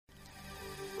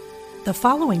The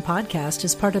following podcast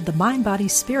is part of the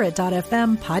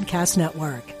MindBodySpirit.fm podcast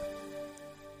network.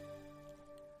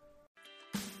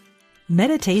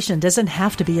 Meditation doesn't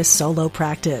have to be a solo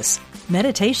practice.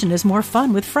 Meditation is more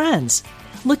fun with friends.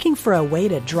 Looking for a way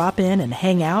to drop in and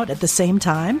hang out at the same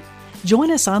time? Join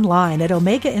us online at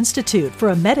Omega Institute for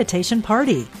a meditation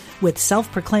party with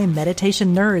self-proclaimed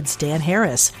meditation nerds Dan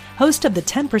Harris, host of the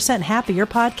 10% Happier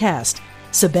podcast,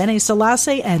 Sebene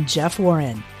Selassie, and Jeff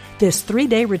Warren. This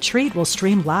 3-day retreat will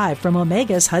stream live from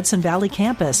Omega's Hudson Valley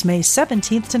campus May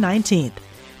 17th to 19th.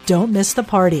 Don't miss the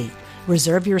party.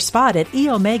 Reserve your spot at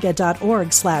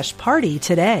eomega.org/party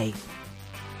today.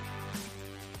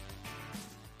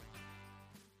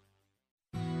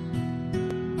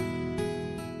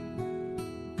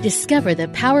 Discover the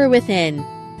power within.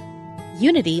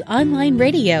 Unity Online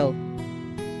Radio.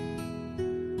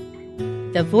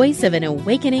 The voice of an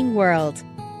awakening world.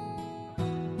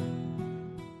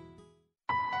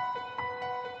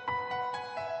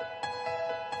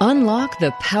 Unlock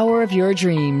the power of your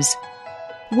dreams.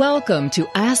 Welcome to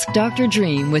Ask Dr.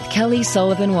 Dream with Kelly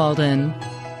Sullivan Walden.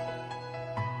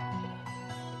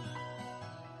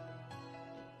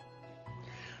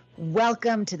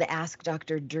 Welcome to the Ask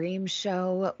Dr. Dream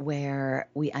show, where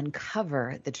we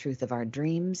uncover the truth of our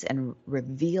dreams and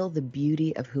reveal the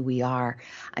beauty of who we are.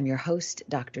 I'm your host,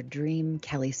 Dr. Dream,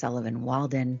 Kelly Sullivan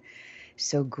Walden.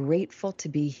 So grateful to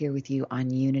be here with you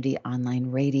on Unity Online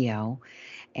Radio.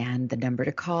 And the number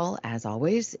to call, as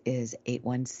always, is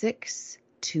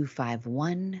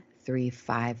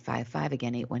 816-251-3555.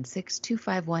 Again,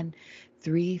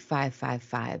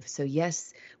 816-251-3555. So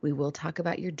yes, we will talk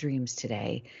about your dreams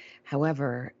today.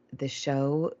 However, the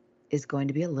show is going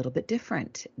to be a little bit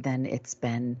different than it's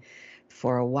been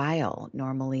for a while.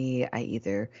 Normally, I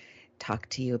either talk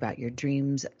to you about your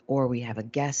dreams or we have a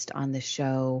guest on the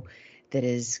show that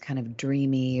is kind of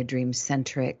dreamy or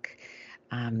dream-centric,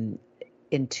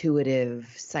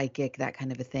 intuitive, psychic, that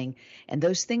kind of a thing. And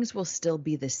those things will still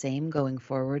be the same going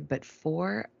forward. But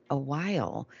for a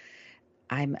while,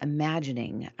 I'm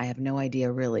imagining, I have no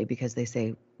idea really, because they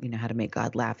say, you know, how to make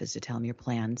God laugh is to tell him your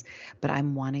plans. But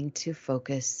I'm wanting to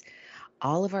focus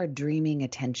all of our dreaming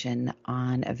attention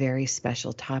on a very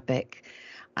special topic.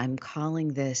 I'm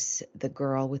calling this The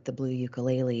Girl with the Blue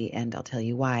Ukulele, and I'll tell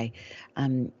you why.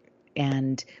 But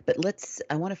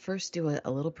I want to first do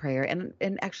a little prayer. And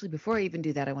actually, before I even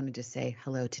do that, I wanted to say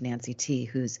hello to Nancy T,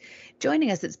 who's joining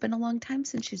us. It's been a long time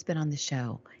since she's been on the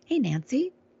show. Hey,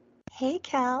 Nancy. Hey,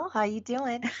 Cal. How you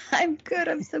doing? I'm good.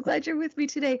 I'm so glad you're with me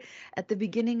today at the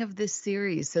beginning of this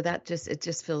series. So it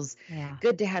just feels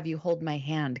good to have you hold my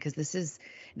hand, because this is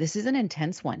an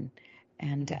intense one.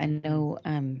 And I know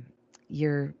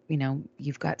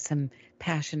you've got some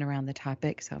passion around the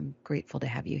topic. So I'm grateful to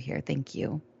have you here. Thank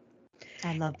you.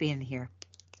 I love being here.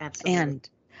 Absolutely. And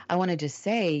I want to just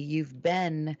say you've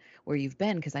been where you've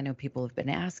been, because I know people have been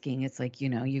asking. It's like,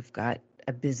 you've got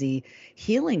a busy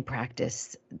healing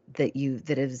practice that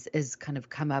is kind of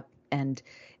come up, and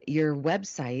your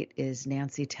website is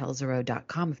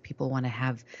nancytelzero.com if people want to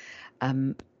have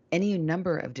any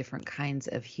number of different kinds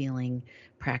of healing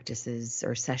practices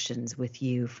or sessions with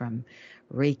you, from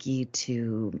Reiki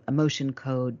to emotion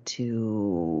code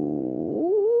to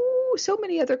so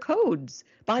many other codes,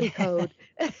 body code.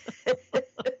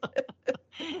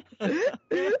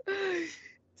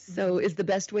 So is the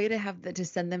best way to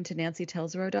send them to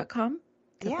nancytelzero.com?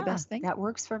 Is that the best thing? That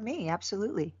works for me.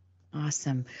 Absolutely.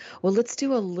 Awesome. Well, let's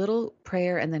do a little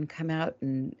prayer and then come out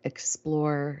and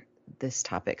explore this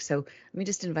topic. So let me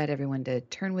just invite everyone to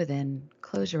turn within,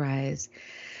 close your eyes.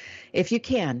 If you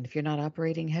can, if you're not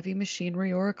operating heavy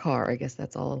machinery or a car, I guess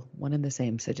that's all one and the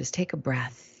same. So just take a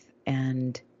breath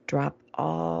and drop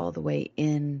all the way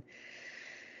in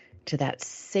to that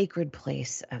sacred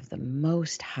place of the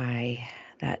Most High,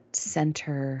 that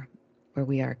center where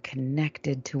we are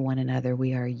connected to one another.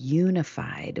 We are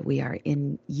unified. We are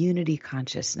in unity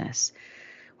consciousness,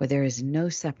 where there is no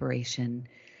separation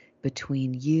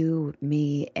between you,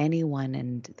 me, anyone,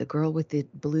 and the girl with the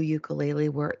blue ukulele.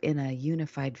 We're in a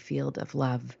unified field of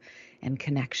love and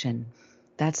connection.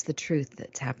 That's the truth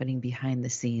that's happening behind the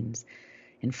scenes.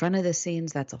 In front of the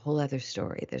scenes, that's a whole other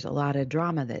story. There's a lot of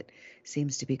drama that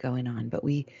seems to be going on, but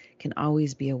we can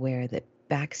always be aware that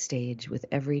backstage, with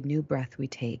every new breath we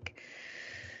take,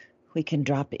 we can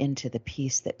drop into the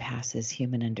peace that passes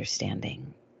human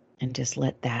understanding, and just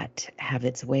let that have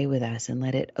its way with us, and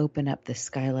let it open up the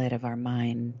skylight of our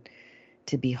mind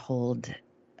to behold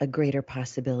a greater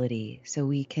possibility, so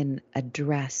we can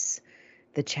address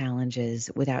the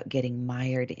challenges without getting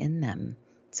mired in them.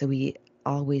 So we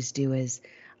always do, as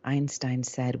Einstein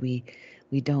said, we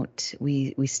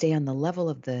we stay on the level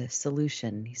of the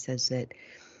solution. He says that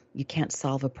you can't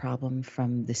solve a problem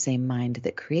from the same mind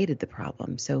that created the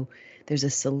problem. So there's a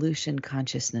solution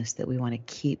consciousness that we want to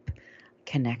keep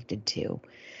connected to.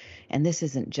 And this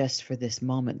isn't just for this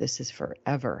moment, this is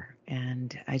forever.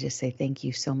 And I just say thank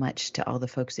you so much to all the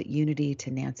folks at Unity,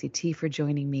 to Nancy T for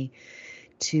joining me,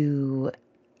 to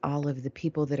all of the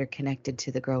people that are connected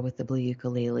to the Girl with the Blue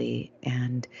Ukulele,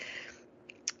 and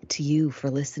to you for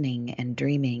listening and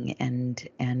dreaming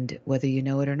and whether you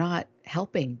know it or not,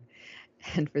 helping.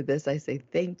 And for this, I say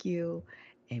thank you,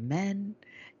 amen,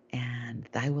 and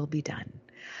thy will be done.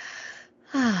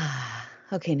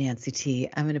 Okay, Nancy T,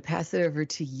 I'm going to pass it over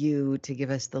to you to give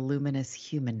us the luminous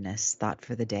humanness thought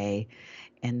for the day,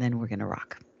 and then we're going to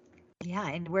rock. Yeah,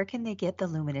 and where can they get the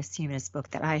Luminous Humanist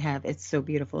book that I have? It's so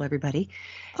beautiful, everybody.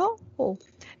 Oh,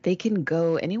 they can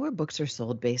go anywhere books are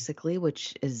sold, basically,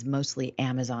 which is mostly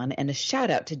Amazon. And a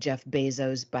shout out to Jeff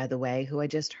Bezos, by the way, who I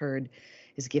just heard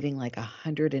is giving like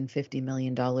 $150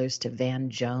 million to Van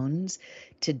Jones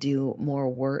to do more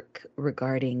work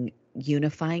regarding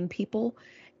unifying people.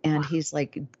 And he's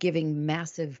like giving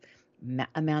massive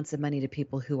amounts of money to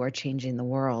people who are changing the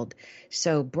world.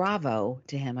 So bravo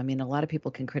to him. I mean, a lot of people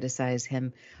can criticize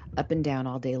him up and down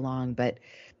all day long, but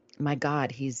my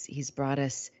God, he's brought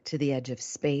us to the edge of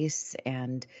space,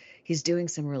 and he's doing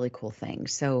some really cool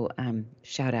things. So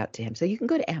shout out to him. So you can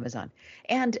go to Amazon.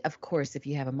 And of course, if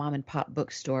you have a mom and pop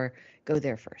bookstore, go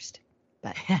there first.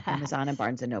 But Amazon and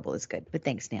Barnes & Noble is good. But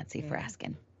thanks, Nancy, for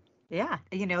asking. Yeah.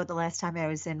 You know, the last time I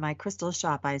was in my crystal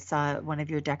shop, I saw one of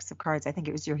your decks of cards. I think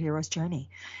it was your Hero's Journey.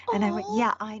 And I went,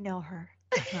 yeah, I know her.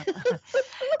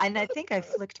 And I think I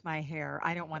flicked my hair.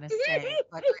 I don't want to say,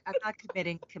 but I'm not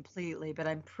committing completely, but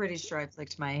I'm pretty sure I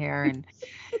flicked my hair and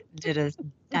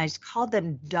I called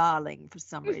them darling for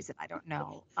some reason. I don't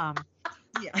know.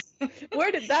 Yeah.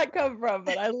 Where did that come from?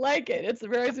 But I like it. It's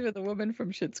reminds me of the woman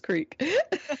from Schitt's Creek.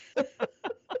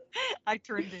 I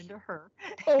turned into her.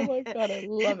 Oh my God, I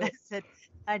love it. I said,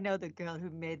 I know the girl who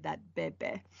made that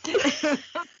baby. Oh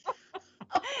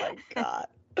my God.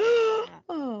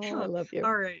 Oh, I love you.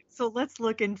 All right. So let's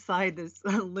look inside this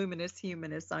Luminous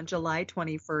Humanist on July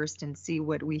 21st and see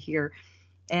what we hear.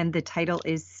 And the title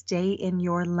is Stay in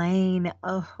Your Lane.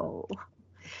 Oh,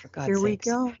 for God's here we sakes.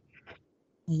 go.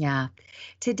 Yeah.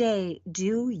 Today,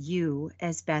 do you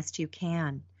as best you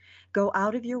can. Go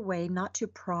out of your way not to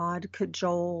prod,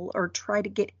 cajole, or try to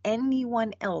get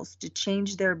anyone else to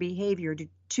change their behavior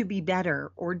to be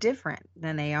better or different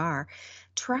than they are.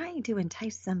 Trying to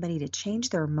entice somebody to change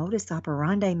their modus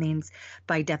operandi means,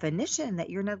 by definition, that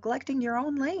you're neglecting your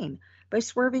own lane by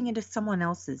swerving into someone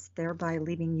else's, thereby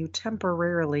leaving you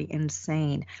temporarily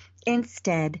insane.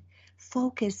 Instead,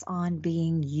 focus on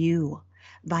being you.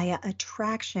 Via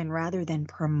attraction rather than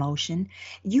promotion,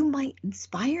 you might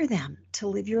inspire them to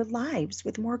live your lives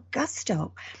with more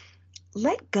gusto.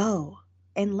 Let go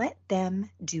and let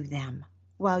them do them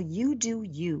while you do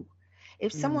you.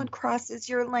 If someone crosses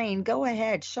your lane, go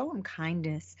ahead, show them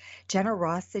kindness,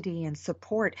 generosity, and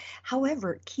support.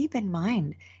 However, keep in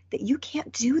mind that you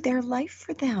can't do their life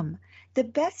for them. The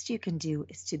best you can do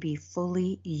is to be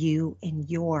fully you in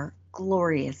your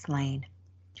glorious lane.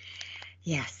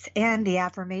 Yes, and the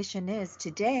affirmation is,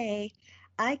 today,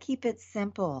 I keep it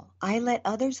simple. I let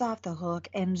others off the hook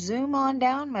and zoom on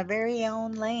down my very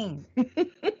own lane.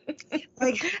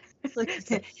 like,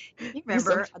 you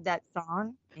remember that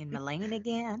song, In the Lane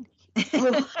Again?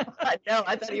 No,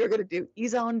 I thought you were going to do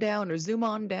ease on down or zoom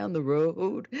on down the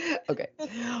road. Okay.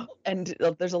 And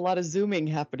there's a lot of zooming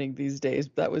happening these days.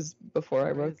 That was before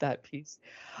I wrote that piece.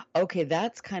 Okay,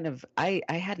 that's kind of, I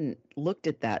hadn't looked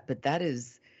at that, but that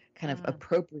is kind of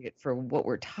appropriate for what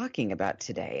we're talking about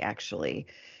today, actually.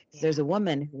 Yeah. There's a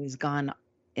woman who has gone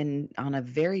on a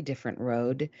very different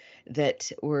road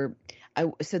that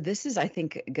so this is, I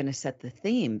think, going to set the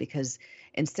theme, because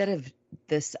instead of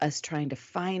us trying to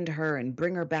find her and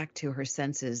bring her back to her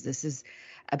senses, this is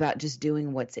about just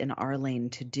doing what's in our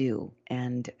lane to do.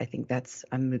 And I think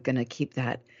I'm going to keep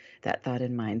that thought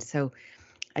in mind. So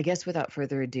I guess without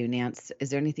further ado, Nance, is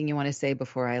there anything you want to say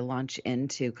before I launch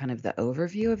into kind of the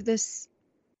overview of this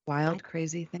wild,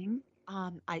 crazy thing?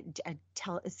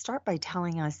 Start by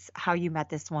telling us how you met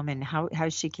this woman, how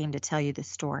she came to tell you the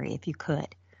story, if you could.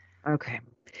 Okay.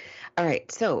 All right.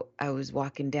 So I was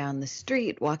walking down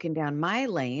my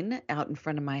lane out in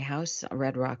front of my house,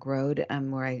 Red Rock Road,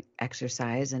 where I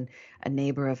exercise, and a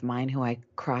neighbor of mine who I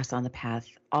cross on the path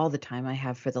all the time. I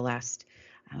have for the last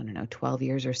 12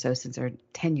 years or so, or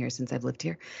 10 years since I've lived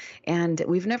here. And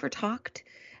we've never talked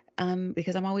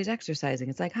because I'm always exercising.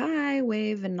 It's like, hi,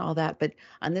 wave and all that. But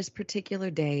on this particular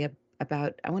day,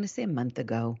 about, I want to say a month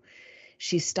ago,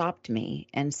 she stopped me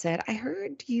and said, "I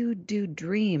heard you do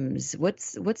dreams.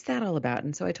 What's that all about?"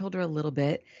 And so I told her a little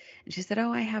bit, and she said,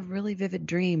 "Oh, I have really vivid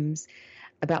dreams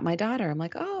about my daughter." I'm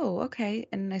like, "Oh, okay."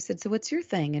 And I said, "So what's your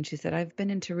thing?" And she said, "I've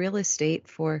been into real estate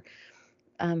for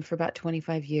about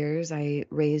 25 years. I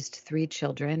raised 3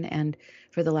 children, and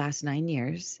for the last 9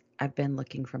 years, I've been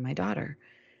looking for my daughter."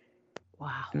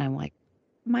 Wow. And I'm like,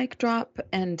 mic drop,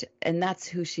 and that's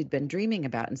who she'd been dreaming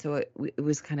about. And so it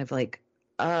was kind of like,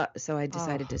 so I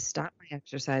decided to stop my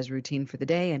exercise routine for the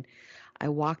day, and I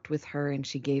walked with her, and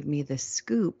she gave me the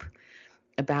scoop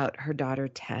about her daughter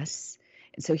Tess.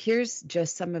 And so here's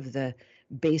just some of the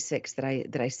basics that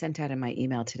I sent out in my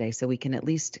email today, so we can at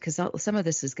least, because some of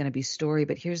this is going to be story,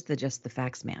 but here's just the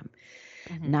facts, ma'am.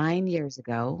 9 years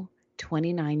ago,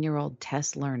 29-year-old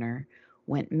Tess Lerner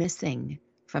went missing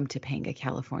from Topanga,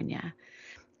 California,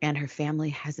 and her family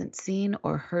hasn't seen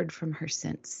or heard from her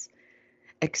since,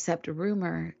 except a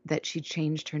rumor that she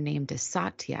changed her name to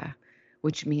Satya,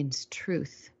 which means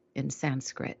truth in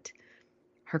Sanskrit.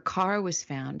 Her car was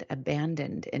found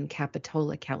abandoned in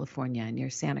Capitola, California, near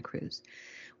Santa Cruz,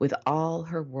 with all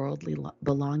her worldly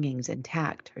belongings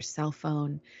intact, her cell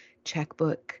phone,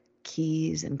 checkbook,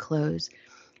 keys, and clothes,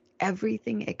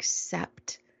 everything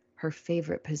except her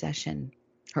favorite possession,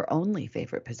 her only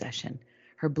favorite possession,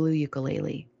 her blue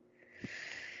ukulele.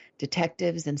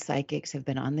 Detectives and psychics have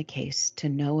been on the case to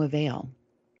no avail.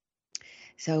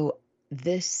 So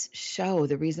this show,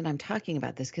 the reason I'm talking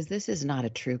about this, because this is not a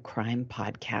true crime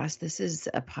podcast. This is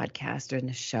a podcast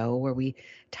and a show where we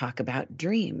talk about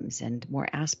dreams and more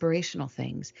aspirational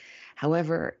things.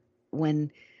 However,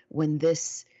 when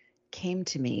this came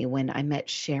to me, when I met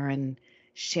Sharon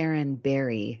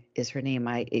Berry is her name.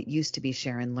 It used to be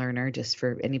Sharon Lerner, just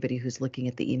for anybody who's looking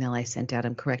at the email I sent out.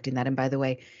 I'm correcting that. And by the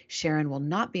way, Sharon will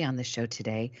not be on the show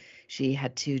today. She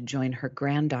had to join her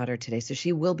granddaughter today. So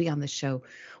she will be on the show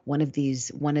one of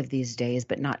these days,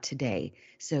 but not today.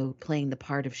 So playing the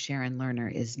part of Sharon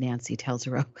Lerner is Nancy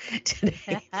Telzero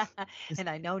today. And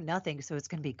I know nothing, so it's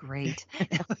going to be great.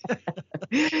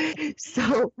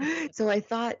 So I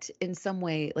thought in some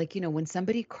way, like, when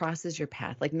somebody crosses your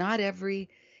path, like not every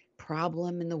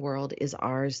problem in the world is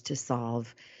ours to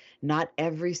solve. Not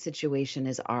every situation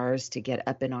is ours to get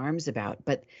up in arms about,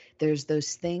 but there's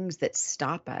those things that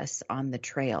stop us on the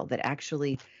trail, that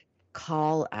actually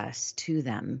call us to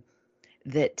them,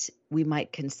 that we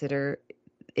might consider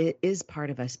it is part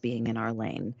of us being in our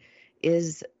lane,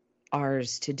 is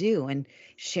ours to do. And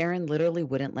Sharon literally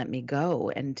wouldn't let me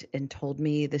go, and told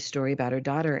me the story about her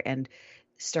daughter. And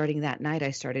starting that night,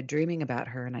 I started dreaming about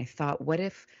her. And I thought, what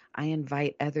if I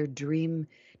invite other dreaming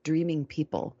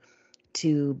people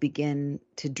to begin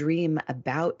to dream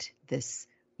about this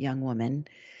young woman,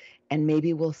 and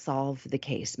maybe we'll solve the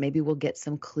case. Maybe we'll get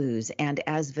some clues. And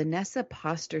as Vanessa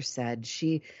Poster said,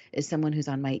 she is someone who's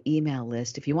on my email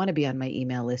list. If you want to be on my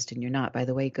email list and you're not, by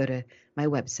the way, go to my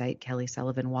website,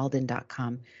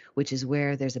 kellysullivanwalden.com, which is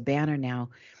where there's a banner now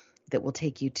that will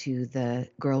take you to the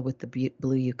Girl with the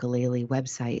Blue Ukulele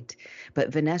website.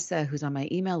 But Vanessa, who's on my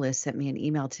email list, sent me an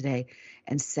email today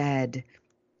and said,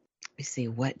 let me see,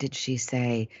 what did she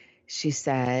say? She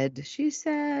said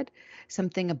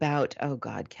something about, oh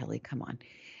God, Kelly, come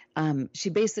on. She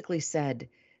basically said,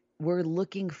 we're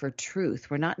looking for truth.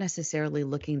 We're not necessarily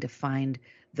looking to find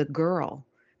the girl,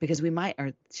 because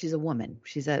she's a woman.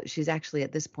 She's actually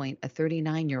at this point a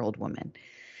 39-year-old woman,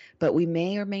 but we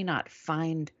may or may not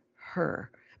find her,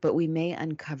 but we may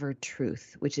uncover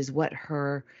truth, which is what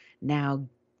her now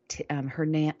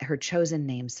her chosen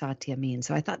name Satya means.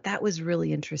 So I thought that was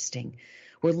really interesting.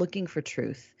 We're looking for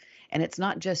truth. And it's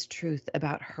not just truth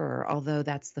about her, although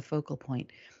that's the focal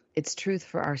point. It's truth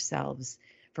for ourselves,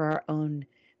 for our own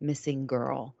missing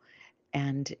girl.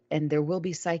 And there will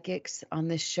be psychics on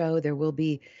this show.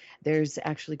 There's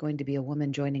actually going to be a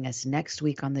woman joining us next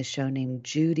week on the show named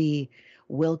Judy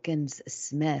Wilkins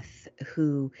Smith,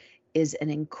 who is an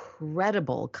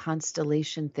incredible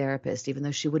constellation therapist, even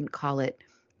though she wouldn't call it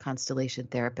constellation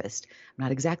therapist. I'm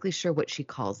not exactly sure what she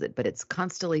calls it, but it's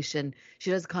constellation.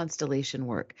 She does constellation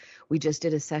work. We just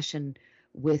did a session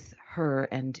with her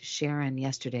and Sharon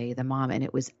yesterday, the mom, and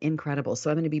it was incredible. So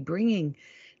I'm going to be bringing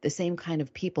the same kind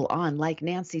of people on, like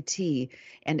Nancy T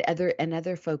and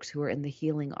other folks who are in the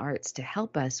healing arts, to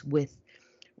help us with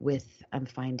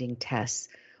finding Tess,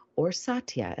 or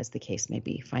Satya, as the case may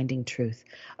be, finding truth.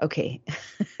 Okay.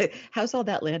 How's all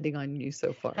that landing on you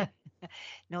so far?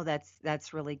 No,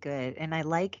 that's really good. And I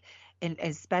like, and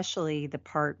especially the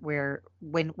part where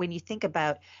when you think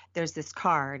about, there's this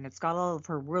car and it's got all of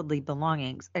her worldly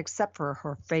belongings except for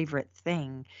her favorite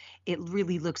thing. It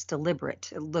really looks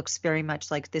deliberate. It looks very much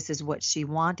like this is what she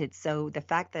wanted. So the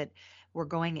fact that you're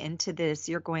going into this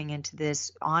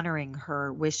honoring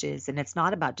her wishes. And it's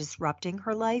not about disrupting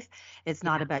her life. It's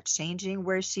not Yeah. about changing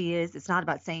where she is. It's not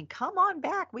about saying, come on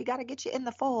back. We got to get you in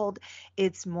the fold.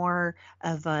 It's more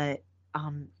of a,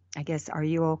 I guess, are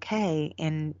you okay?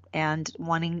 And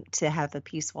wanting to have a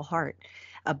peaceful heart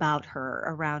about her,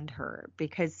 around her,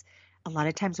 because a lot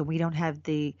of times when we don't have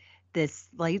this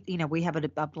slate, we have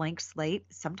a blank slate.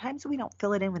 Sometimes we don't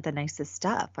fill it in with the nicest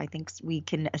stuff. I think we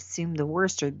can assume the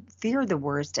worst or fear the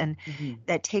worst, and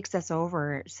that takes us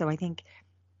over. So I think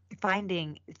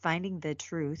finding the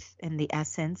truth and the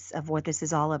essence of what this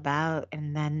is all about,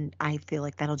 and then I feel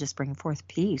like that'll just bring forth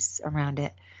peace around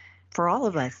it for all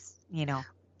of us,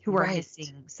 who are Right.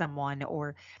 missing someone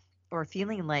or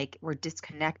feeling like we're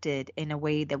disconnected in a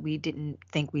way that we didn't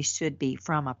think we should be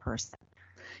from a person.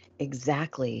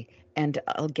 Exactly. And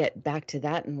I'll get back to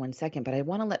that in one second, but I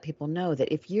want to let people know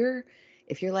that if you're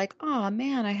like, oh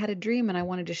man, I had a dream and I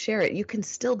wanted to share it, you can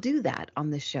still do that on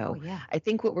the show. Oh, yeah. I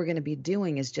think what we're going to be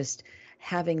doing is just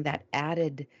having that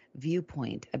added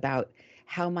viewpoint about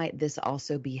how might this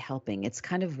also be helping. It's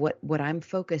kind of what I'm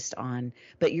focused on,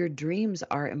 but your dreams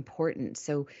are important.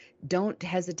 So don't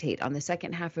hesitate. On the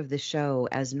second half of the show,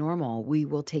 as normal, we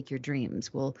will take your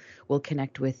dreams. We'll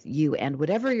connect with you and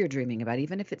whatever you're dreaming about,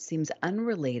 even if it seems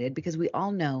unrelated, because we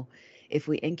all know if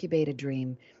we incubate a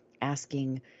dream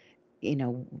asking,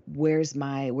 where's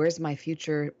my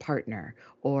future partner,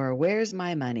 or where's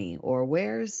my money, or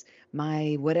where's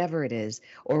my whatever it is,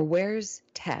 or where's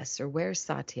Tess, or where's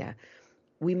Satya,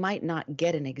 we might not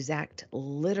get an exact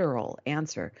literal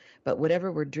answer, but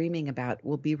whatever we're dreaming about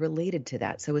will be related to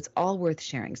that. So it's all worth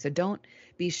sharing. So don't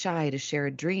be shy to share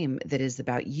a dream that is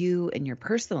about you and your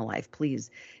personal life.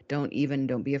 Please don't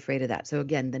be afraid of that. So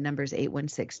again, the number is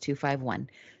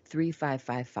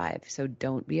 816-251-3555. So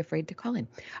don't be afraid to call in.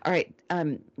 All right.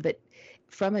 But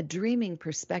from a dreaming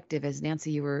perspective, as Nancy,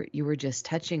 you were just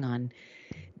touching on,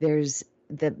 there's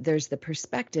the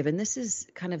perspective, and this is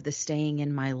kind of the staying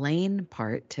in my lane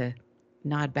part, to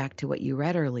nod back to what you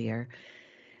read earlier.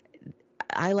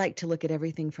 I like to look at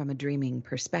everything from a dreaming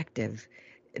perspective.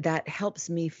 That helps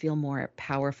me feel more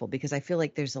powerful, because I feel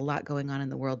like there's a lot going on in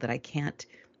the world that I can't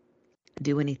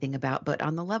do anything about. But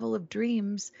on the level of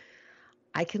dreams,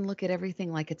 I can look at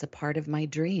everything like it's a part of my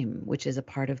dream, which is a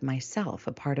part of myself,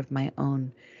 a part of my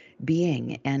own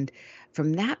being. And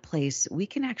from that place, we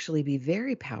can actually be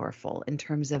very powerful in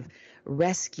terms of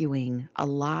rescuing a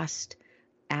lost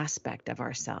aspect of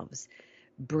ourselves,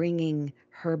 bringing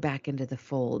her back into the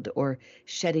fold, or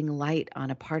shedding light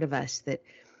on a part of us that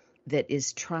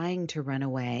is trying to run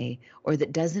away, or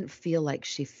that doesn't feel like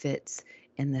she fits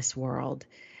in this world.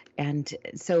 And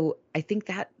so I think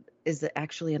that is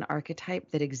actually an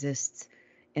archetype that exists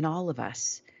in all of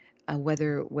us,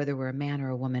 whether we're a man or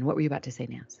a woman. What were you about to say,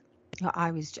 Nance?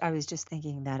 I was just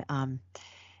thinking that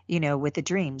with the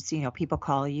dreams, people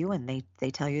call you and they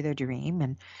tell you their dream,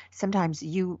 and sometimes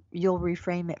you'll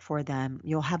reframe it for them.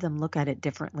 You'll have them look at it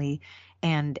differently,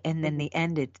 and then the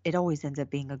end, it always ends up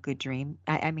being a good dream.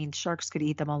 I mean, sharks could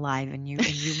eat them alive, and you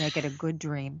make it a good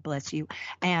dream. Bless you.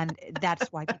 And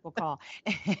that's why people call.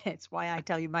 It's why I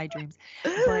tell you my dreams.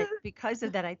 But because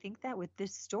of that, I think that with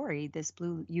this story, this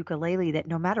blue ukulele, that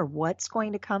no matter what's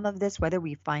going to come of this, whether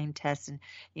we find Tess and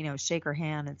shake her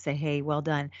hand and say, hey, well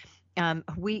done,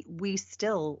 we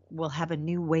still will have a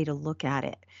new way to look at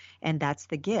it. And that's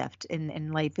the gift.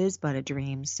 And life is but a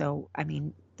dream. So, I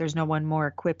mean, there's no one more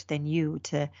equipped than you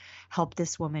to help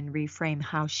this woman reframe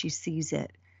how she sees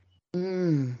it.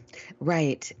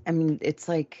 Right. I mean, it's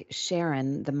like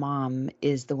Sharon, the mom,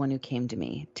 is the one who came to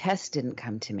me. Tess didn't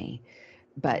come to me,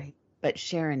 but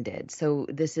Sharon did. So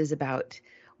this is about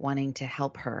wanting to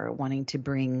help her, wanting to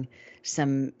bring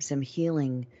some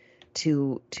healing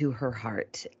to her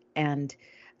heart. And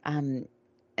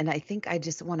I think I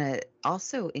just want to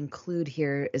also include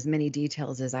here as many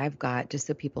details as I've got, just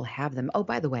so people have them. Oh,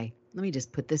 by the way, let me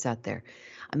just put this out there.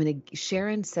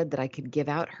 Sharon said that I could give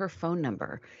out her phone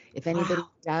number. If anybody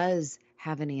does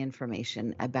have any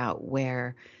information about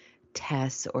where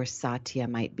Tess or Satya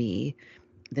might be,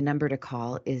 the number to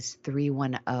call is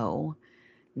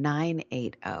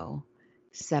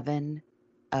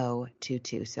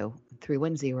 310-980-7022. So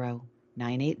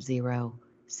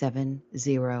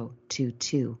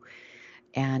 310-980-7022.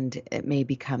 And it may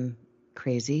become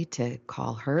crazy to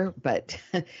call her, but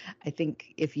I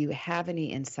think if you have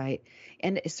any insight,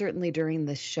 and certainly during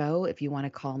the show, if you want to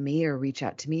call me or reach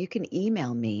out to me, you can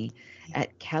email me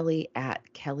at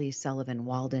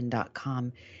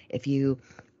kelly@kellysullivanwalden.com. If you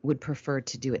would prefer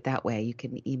to do it that way, you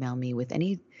can email me with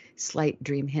any slight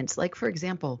dream hints. Like, for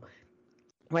example,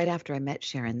 right after I met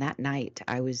Sharon that night,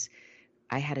 I was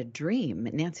I had a dream.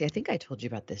 Nancy, I think I told you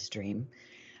about this dream.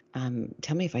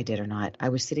 Tell me if I did or not. I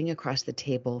was sitting across the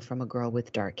table from a girl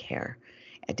with dark hair.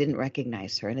 I didn't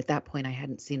recognize her, and at that point, I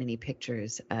hadn't seen any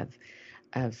pictures of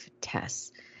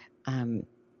Tess.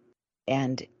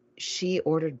 And she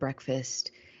ordered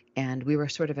breakfast, and we were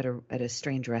sort of at a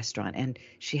strange restaurant, and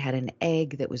she had an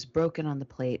egg that was broken on the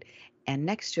plate, and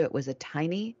next to it was a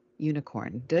tiny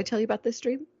unicorn. Did I tell you about this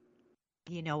dream?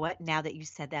 You know what? Now that you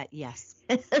said that, yes.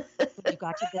 When you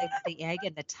got to the egg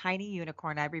and the tiny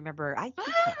unicorn, I remember, you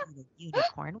can't eat a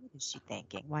unicorn. What is she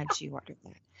thinking? Why did she order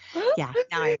that? Yeah.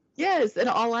 Now Yes, and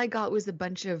all I got was a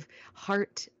bunch of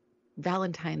heart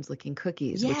Valentine's looking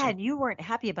cookies. Yeah, and you weren't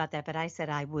happy about that, but I said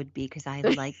I would be because I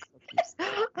like cookies.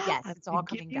 Yes, it's all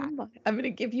coming back. I'm going to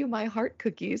give you my heart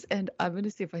cookies, and I'm going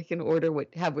to see if I can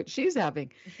have what she's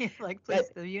having. Like, please,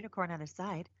 the unicorn on the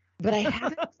side. But I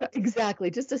haven't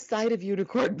exactly just a side of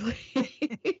unicorn, please.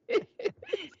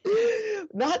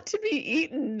 Not to be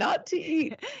eaten, not to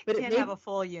eat. But can't have a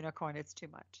full unicorn; it's too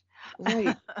much.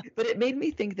 Right, but it made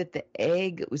me think that the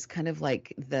egg was kind of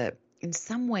like in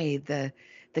some way the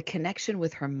connection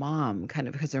with her mom, kind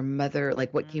of because her mother,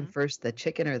 like what came first, the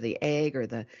chicken or the egg, or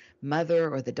the mother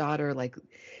or the daughter. Like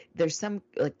there's some,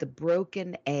 like the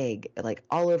broken egg, like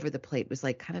all over the plate was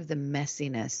like kind of the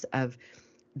messiness of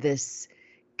this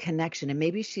connection. And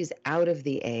maybe she's out of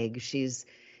the egg. She's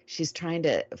trying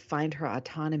to find her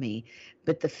autonomy.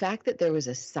 But the fact that there was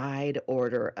a side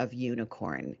order of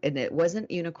unicorn, and it wasn't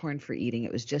unicorn for eating,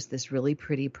 it was just this really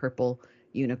pretty purple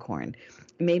unicorn,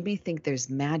 made me think there's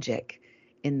magic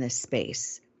in this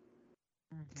space.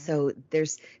 So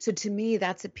to me,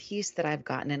 that's a piece that I've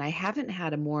gotten, and I haven't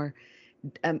had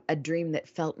a dream that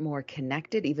felt more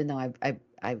connected, even though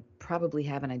I probably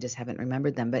haven't. I just haven't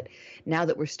remembered them. But now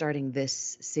that we're starting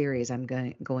this series, I'm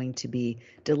going to be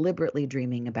deliberately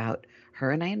dreaming about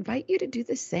her, and I invite you to do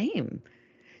the same.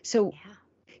 So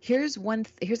here's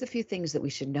a few things that we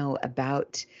should know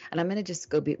about, and I'm going to just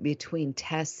go between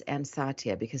Tess and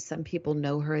Satya, because some people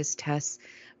know her as Tess,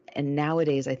 and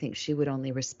nowadays I think she would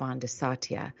only respond to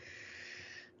Satya.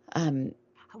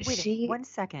 Wait, 1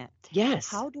 second. Yes.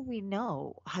 How do we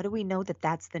know that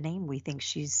that's the name we think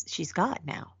she's got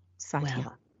now? Satya.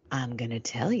 Well, I'm going to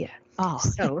tell you. Oh.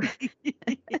 So. Sorry.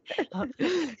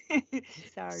 Were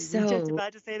you just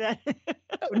about to say that?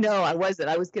 No, I wasn't.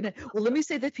 I was going to. Well, let me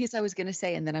say the piece I was going to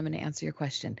say, and then I'm going to answer your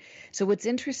question. So what's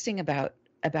interesting about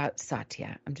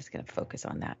Satya, I'm just going to focus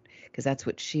on that because that's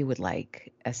what she would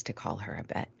like us to call her, I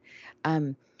bet.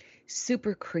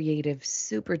 Super creative,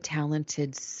 super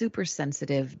talented, super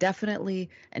sensitive, definitely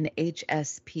an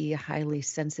HSP, highly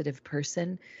sensitive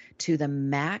person to the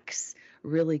max,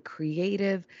 really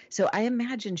creative. So I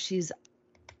imagine she's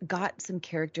got some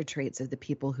character traits of the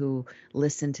people who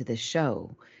listen to this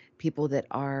show, people that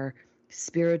are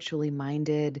spiritually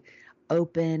minded,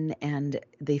 open, and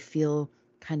they feel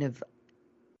kind of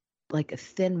like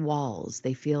thin walls.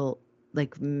 They feel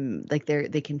like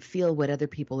they can feel what other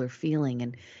people are feeling,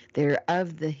 and they're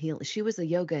of the heal. She was a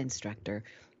yoga instructor,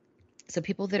 so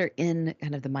people that are in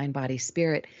kind of the mind, body,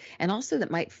 spirit, and also that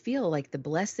might feel like the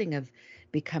blessing of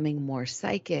becoming more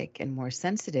psychic and more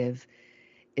sensitive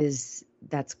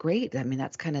that's great. I mean,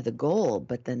 that's kind of the goal,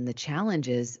 but then the challenge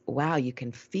is, wow, you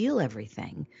can feel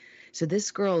everything. So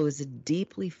this girl was a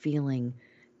deeply feeling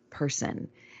person,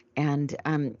 and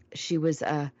she was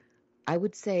I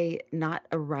would say not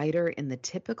a writer in the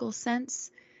typical sense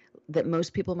that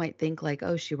most people might think, like,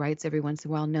 oh, she writes every once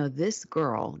in a while. No, this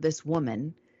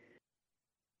woman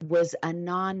was a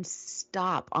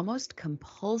nonstop, almost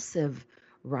compulsive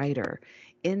writer.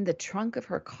 In the trunk of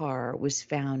her car was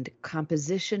found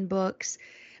composition books,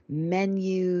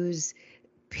 menus,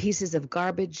 pieces of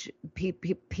garbage,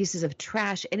 pieces of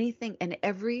trash, anything, and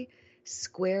every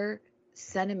square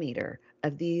centimeter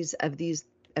of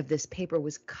this paper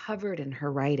was covered in her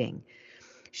writing.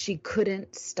 She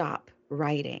couldn't stop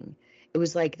writing. It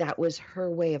was like that was her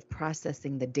way of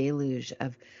processing the deluge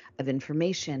of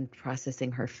information,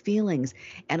 processing her feelings.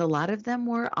 And a lot of them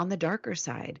were on the darker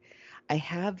side.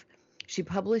 She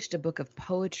published a book of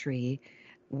poetry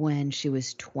when she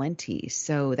was 20.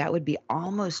 So that would be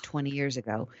almost 20 years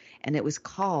ago. And it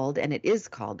is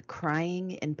called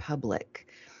Crying in Public.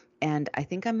 And I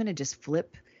think I'm going to just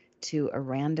flip to a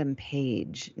random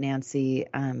page. Nancy,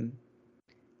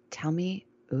 tell me.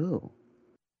 Ooh.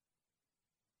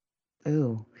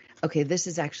 Okay, this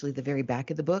is actually the very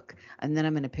back of the book, and then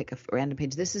I'm going to pick a random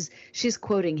page. She's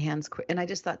quoting and I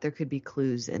just thought there could be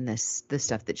clues in the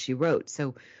stuff that she wrote.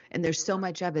 So, and there's so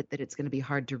much of it that it's going to be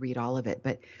hard to read all of it,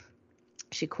 but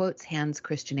she quotes Hans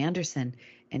Christian Andersen,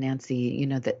 and Nancy, you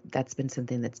know that's been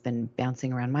something that's been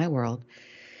bouncing around my world.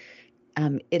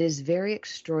 It is very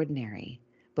extraordinary,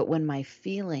 but when my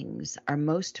feelings are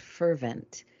most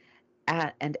fervent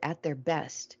at their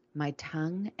best, my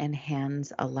tongue and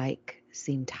hands alike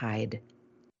seem tied.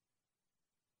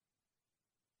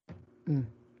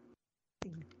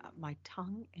 My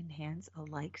tongue and hands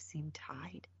alike seem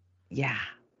tied. Yeah.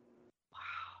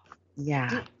 Wow.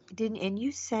 Yeah. And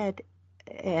you said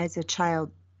as a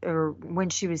child, or when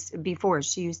she used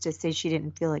to say she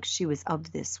didn't feel like she was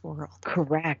of this world.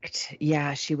 Correct.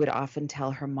 Yeah, she would often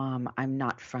tell her mom, "I'm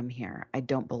not from here. I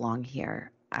don't belong here.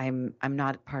 I'm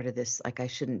not part of this. Like, I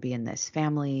shouldn't be in this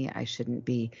family. I shouldn't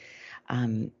be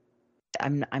I'm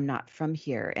not from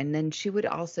here." And then she would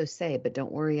also say, "But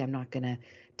don't worry, I'm not going to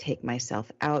take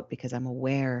myself out because I'm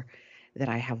aware that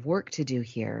I have work to do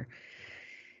here."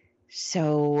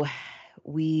 So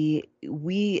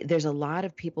there's a lot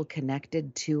of people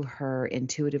connected to her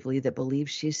intuitively that believe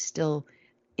she's still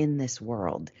in this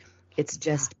world. It's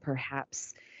just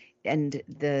perhaps, and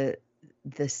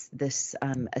this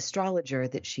astrologer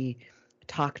that she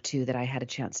talked to, that I had a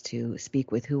chance to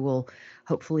speak with, who will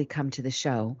hopefully come to the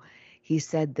show, he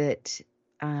said that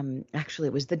actually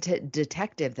it was the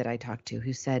detective that I talked to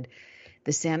who said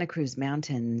the Santa Cruz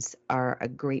Mountains are a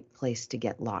great place to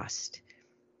get lost.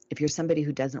 If you're somebody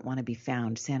who doesn't want to be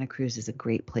found, Santa Cruz is a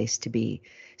great place to be.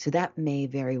 So that may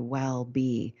very well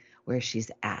be where she's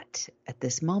at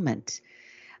this moment.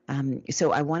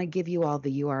 So I want to give you all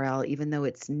the URL, even though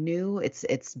it's new,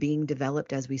 it's being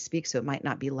developed as we speak, so it might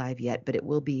not be live yet, but it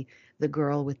will be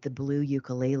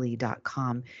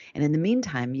thegirlwiththeblueukulele.com. And in the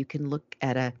meantime, you can look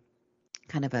at a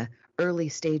kind of a early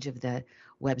stage of the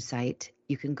website.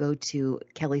 You can go to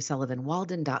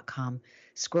kellysullivanwalden.com,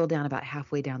 scroll down about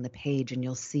halfway down the page, and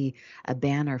you'll see a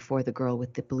banner for the Girl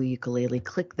with the Blue Ukulele.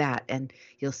 Click that and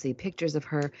you'll see pictures of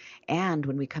her. And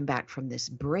when we come back from this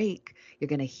break, you're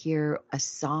going to hear a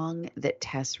song that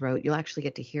Tess wrote. You'll actually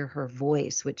get to hear her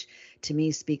voice, which to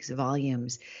me speaks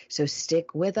volumes. So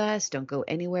stick with us. Don't go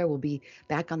anywhere. We'll be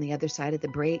back on the other side of the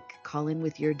break. Call in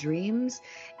with your dreams,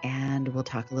 and we'll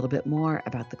talk a little bit more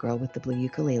about the Girl with the Blue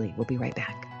Ukulele. We'll be right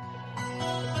back.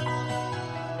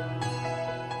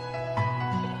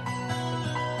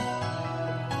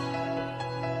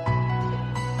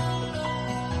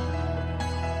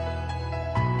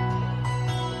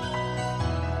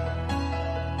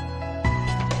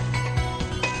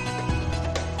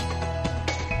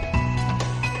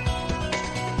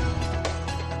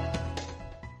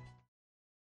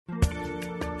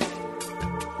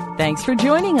 Thanks for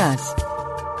joining us.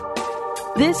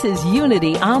 This is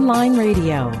Unity Online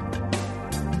Radio,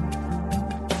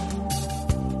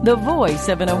 the voice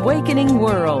of an awakening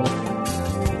world.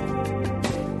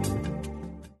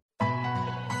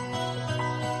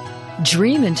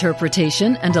 Dream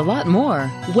interpretation and a lot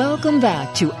more. Welcome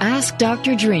back to Ask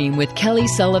Dr. Dream with Kelly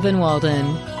Sullivan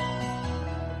Walden.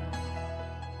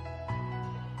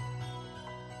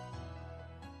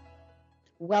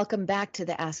 Welcome back to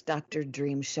the Ask Dr.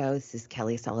 Dream show. This is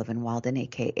Kelly Sullivan Walden,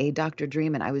 aka Dr.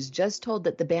 Dream, and I was just told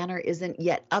that the banner isn't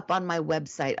yet up on my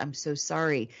website. I'm so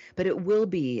sorry, but it will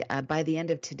be by the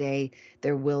end of today.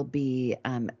 There will be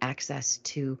access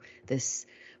to this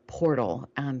portal.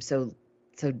 So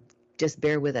just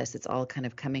bear with us. It's all kind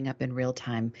of coming up in real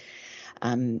time.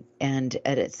 And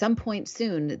at some point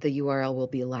soon, the URL will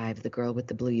be live, the Girl with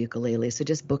the Blue Ukulele. So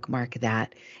just bookmark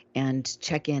that and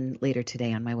check in later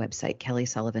today on my website,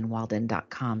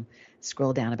 kellysullivanwalden.com.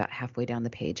 Scroll down about halfway down the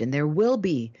page, and there will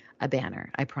be a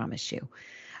banner, I promise you.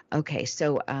 Okay,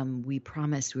 so we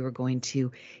promised we were going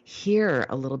to hear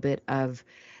a little bit of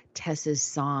Tess's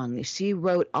song. She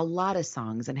wrote a lot of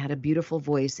songs and had a beautiful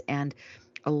voice, and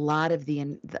a lot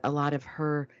of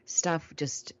her stuff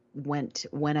just went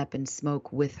up in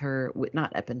smoke with her,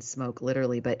 not up in smoke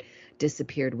literally, but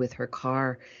disappeared with her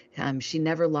car. She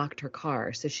never locked her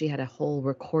car, so she had a whole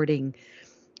recording,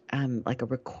 like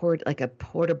a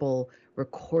portable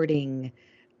recording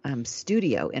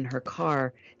studio in her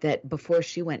car that before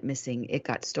she went missing, it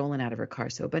got stolen out of her car.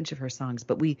 So a bunch of her songs,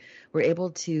 but we were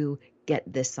able to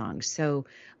get this song. So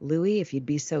Louie, if you'd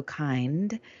be so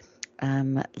kind,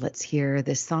 let's hear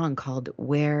this song called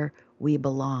Where We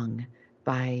Belong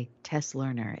by Tess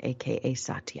Lerner, aka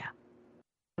Satya.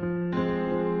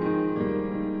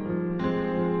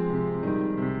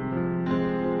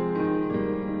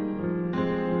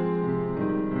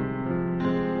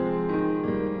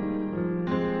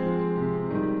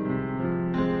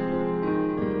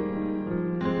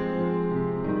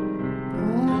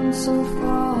 So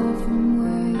far from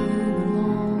where you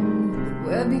belong, the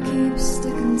web you keep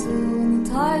sticking to, and the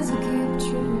ties you keep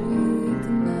tripping you, you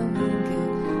can never get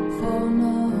far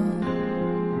enough.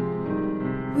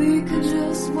 We could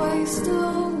just waste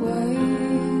away,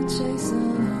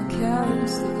 chasing our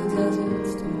carrots through the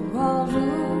deserts, to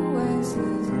roger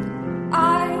oases.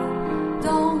 I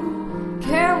don't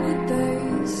care what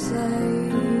they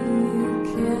say,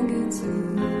 can't get too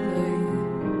late.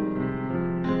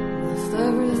 Left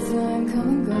everything come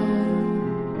and gone,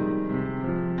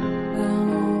 and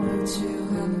all that you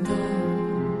haven't done,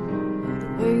 all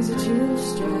the ways that you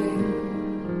strayed.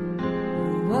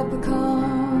 What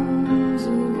becomes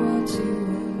of what you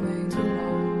made to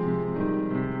want?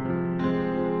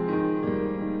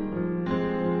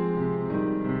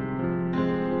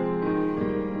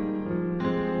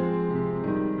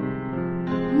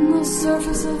 The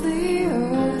surface of the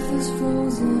earth is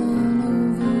frozen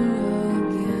over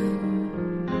again.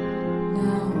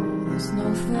 Now there's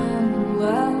nothing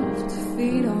left to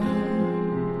feed on,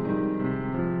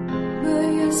 but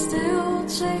you're still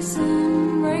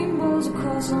chasing rainbows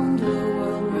across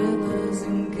underworld rivers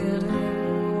and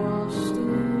getting washed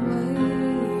away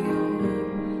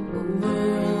over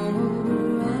and over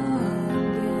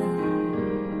again.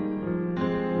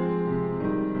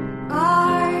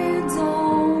 I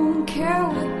don't care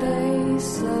what they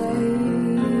say,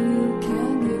 you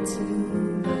can't get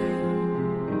too late.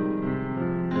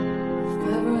 With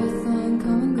everything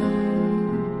come and gone,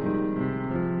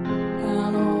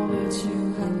 and all that you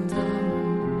have done,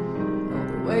 all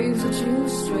the ways that you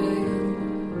stray.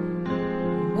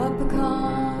 What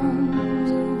becomes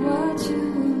of what you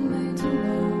made to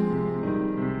want?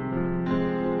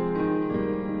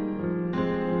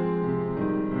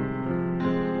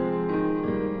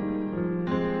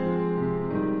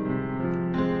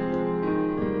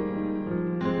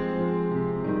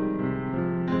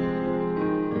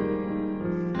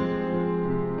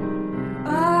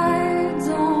 I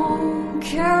don't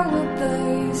care what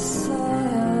they say,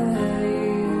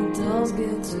 it does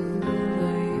get too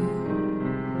late.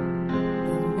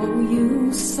 And what will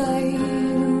you say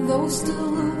to those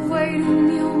still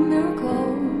awaiting your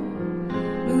miracle?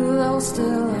 To those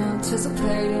still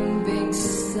anticipating being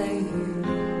saved?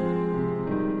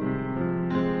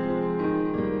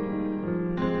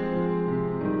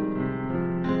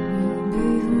 You'll be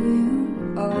who you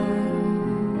are.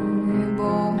 You're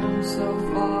born so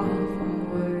far from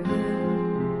where you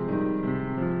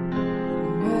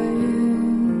belong, where you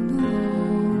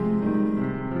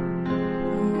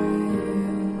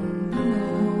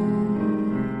belong,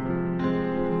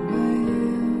 where you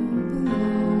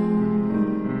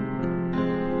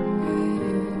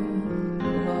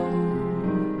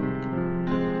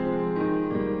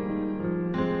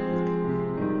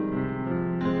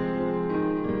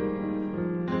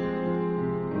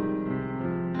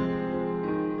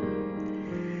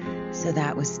So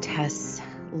that was Tess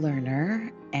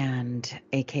Lerner, and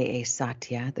aka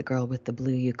Satya, the girl with the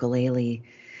blue ukulele.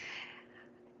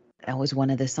 That was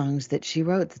one of the songs that she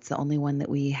wrote. That's the only one that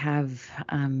we have.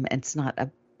 It's not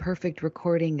a perfect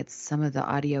recording. It's some of the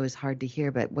audio is hard to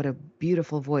hear, but what a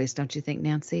beautiful voice, don't you think,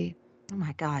 Nancy? Oh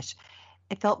my gosh.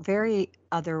 It felt very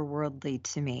otherworldly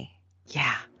to me.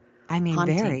 Yeah. I mean,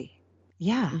 Haunting. very.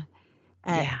 Yeah.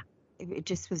 Yeah. It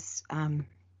just was,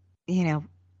 you know,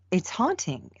 it's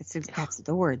haunting. That's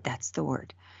the word. That's the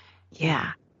word.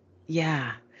 Yeah.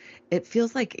 Yeah. It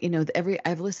feels like,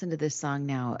 I've listened to this song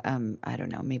now, I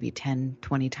don't know, maybe 10,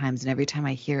 20 times. And every time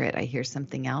I hear it, I hear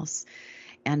something else.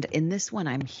 And in this one,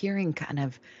 I'm hearing kind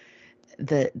of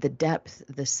the depth,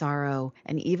 the sorrow,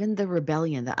 and even the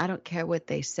rebellion, that I don't care what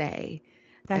they say.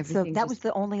 That was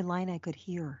the only line I could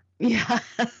hear. Yeah.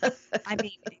 I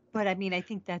mean, I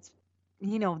think that's,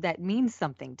 that means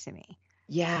something to me.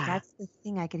 Yeah. That's the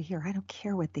thing I could hear. I don't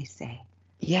care what they say.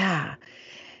 Yeah.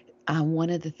 One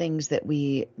of the things that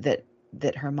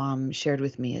that her mom shared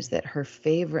with me is that her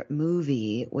favorite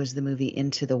movie was the movie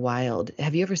Into the Wild.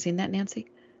 Have you ever seen that, Nancy?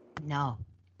 No,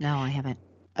 I haven't.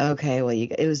 Okay, well,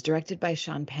 it was directed by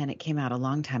Sean Penn. It came out a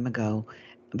long time ago,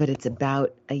 but it's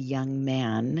about a young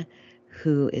man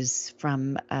who is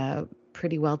from a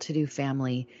pretty well-to-do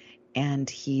family, and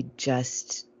he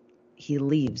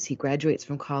leaves. He graduates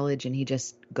from college and he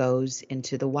just goes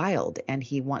into the wild, and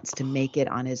he wants to make it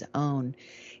on his own.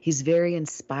 He's very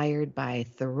inspired by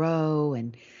Thoreau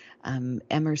and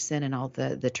Emerson and all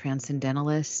the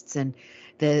transcendentalists, and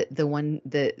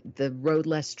the road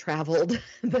less traveled,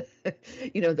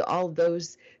 all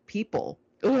those people.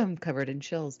 Oh, I'm covered in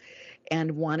chills,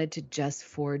 and wanted to just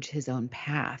forge his own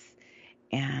path.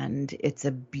 And it's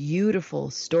a beautiful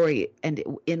story. And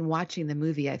in watching the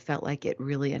movie, I felt like it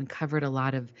really uncovered a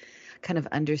lot of kind of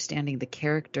understanding the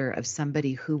character of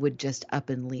somebody who would just up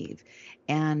and leave.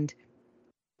 And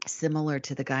similar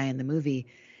to the guy in the movie,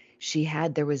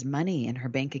 there was money in her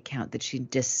bank account that she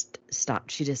just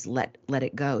stopped. She just let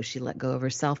it go. She let go of her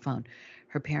cell phone.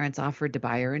 Her parents offered to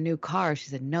buy her a new car. She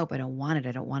said, nope, I don't want it.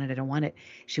 I don't want it. I don't want it.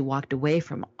 She walked away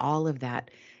from all of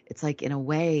that. It's like, in a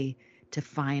way, to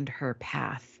find her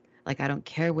path. Like, I don't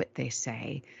care what they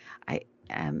say.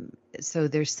 So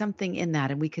there's something in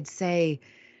that. And we could say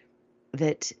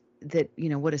that,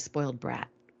 what a spoiled brat.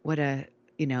 What a,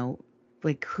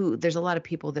 there's a lot of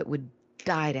people that would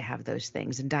die to have those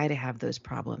things and die to have those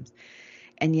problems.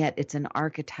 And yet it's an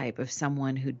archetype of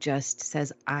someone who just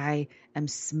says, I am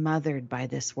smothered by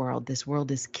this world. This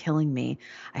world is killing me.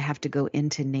 I have to go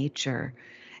into nature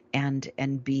and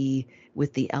be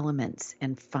with the elements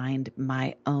and find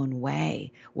my own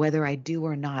way. Whether I do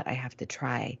or not, I have to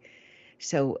try.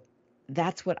 So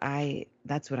that's what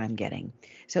I'm getting.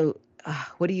 So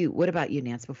what about you,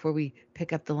 Nance? Before we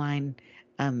pick up the line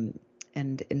and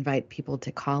invite people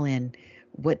to call in,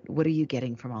 what are you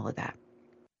getting from all of that?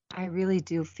 I really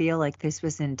do feel like this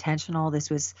was intentional. This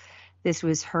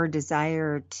was her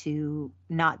desire to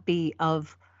not be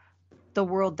of the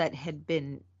world that had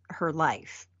been her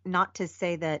life. Not to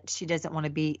say that she doesn't want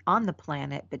to be on the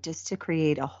planet, but just to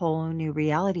create a whole new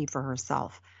reality for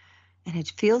herself. And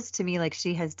it feels to me like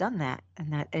she has done that,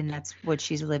 and that's what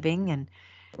she's living. And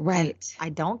right.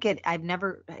 I've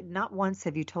never, not once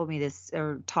have you told me this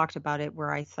or talked about it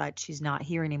where I thought she's not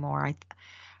here anymore.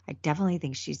 I definitely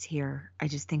think she's here. I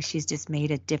just think she's just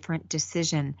made a different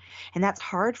decision. And that's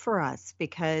hard for us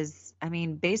because, I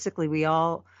mean, basically we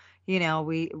all,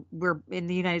 we're in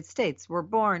the United States. We're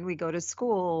born, we go to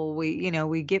school,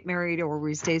 we get married or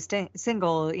we stay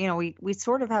single. We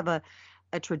sort of have a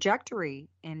trajectory.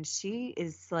 And she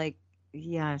is like,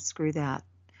 yeah, screw that.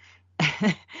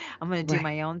 I'm going to do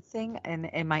my own thing and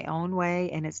in my own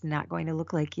way. And it's not going to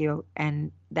look like you.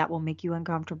 And that will make you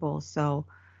uncomfortable. So,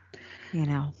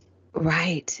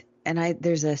 Right. And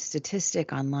there's a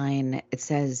statistic online. It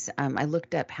says, I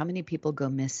looked up how many people go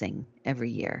missing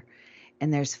every year.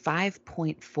 And there's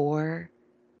 5.4.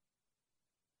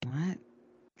 What?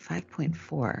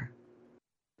 5.4.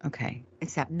 Okay.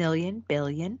 Is that million,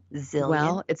 billion, zillion?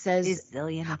 Well, it says,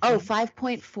 zillion.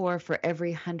 5.4 for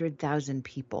every 100,000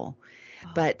 people.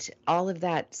 But all of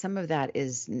that, some of that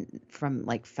is from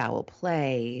like foul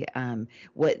play.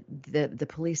 What the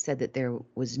police said that there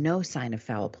was no sign of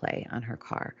foul play on her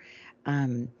car.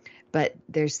 But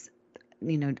there's,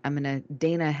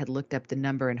 Dana had looked up the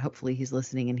number, and hopefully he's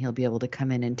listening and he'll be able to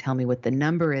come in and tell me what the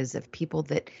number is of people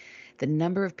the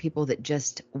number of people that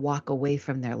just walk away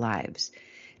from their lives.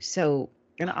 So,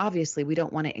 and obviously we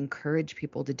don't want to encourage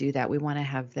people to do that. We want to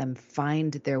have them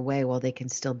find their way while they can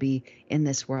still be in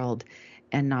this world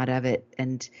and not of it.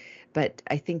 But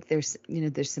I think there's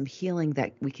some healing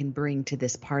that we can bring to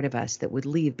this part of us that would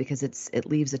leave, because it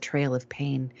leaves a trail of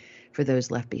pain for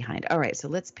those left behind. All right, so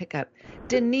let's pick up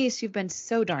Denise. You've been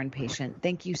so darn patient.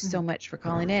 Thank you so much for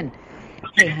calling in.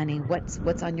 Hey, honey,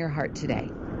 what's on your heart today?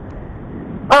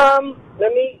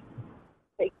 Let me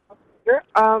take here.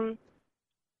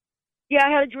 Yeah, I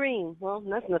had a dream. Well,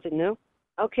 that's nothing new.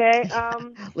 Okay.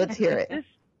 Let's hear it.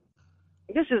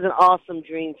 This is an awesome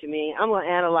dream to me. I'm going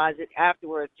to analyze it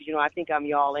afterwards. I think I'm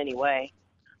y'all anyway.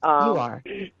 You are.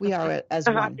 We are as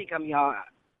one. I think I'm y'all.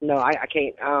 No, I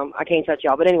can't. I can't touch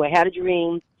y'all. But anyway, had a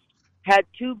dream. Had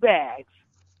 2 bags.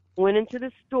 Went into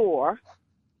the store.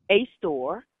 A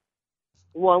store.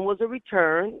 One was a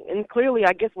return, and clearly,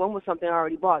 I guess one was something I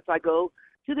already bought. So I go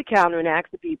to the counter and ask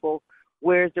the people,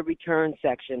 "Where's the return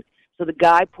section?" So the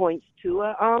guy points to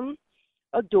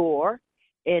a door,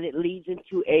 and it leads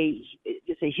into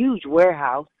it's a huge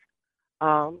warehouse,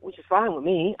 which is fine with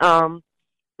me. So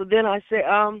then I say,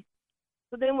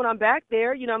 so then when I'm back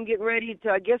there, I'm getting ready to,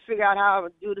 I guess, figure out how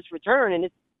to do this return in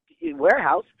this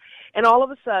warehouse, and all of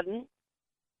a sudden,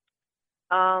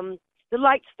 the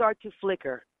lights start to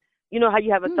flicker. You know how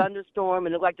you have a thunderstorm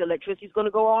and it look like the electricity's going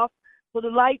to go off? So the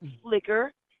lights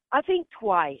flicker, I think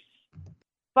twice.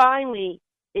 Finally,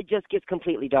 it just gets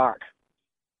completely dark.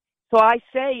 So I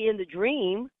say in the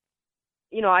dream,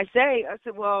 I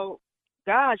said, well,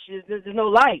 gosh, there's no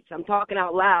lights. I'm talking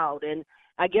out loud. And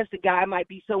I guess the guy might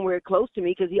be somewhere close to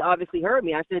me because he obviously heard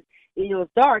me. I said,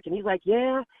 it's dark. And he's like,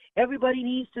 yeah, everybody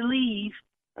needs to leave.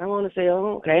 I want to say,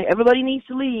 oh, okay, everybody needs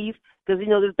to leave because,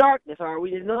 there's darkness or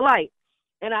there's no light.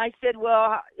 And I said,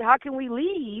 well, how can we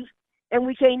leave and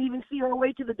we can't even see our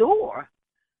way to the door?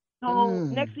 So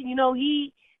next thing you know,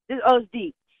 it's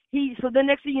deep. So the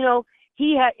next thing you know,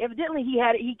 he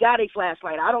got a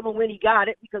flashlight. I don't know when he got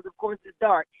it because, of course, it's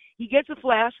dark. He gets a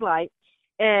flashlight,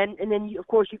 and then, of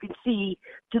course, you can see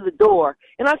to the door.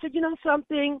 And I said,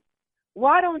 something?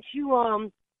 Why don't you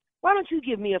why don't you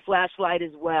give me a flashlight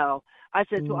as well? I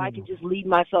said, so I can just lead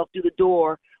myself through the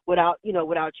door without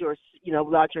your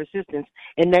assistance.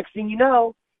 And next thing you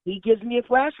know, he gives me a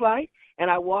flashlight, and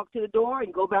I walk to the door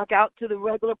and go back out to the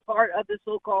regular part of the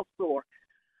so-called store.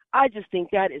 I just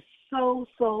think that is so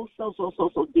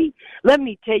deep. Let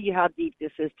me tell you how deep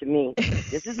this is to me.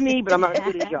 This is me, but I'm not as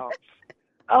good as y'all.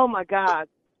 Oh, my God.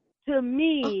 To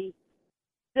me,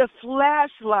 the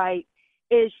flashlight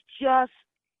is just,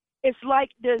 it's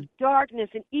like there's darkness,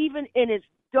 and even in its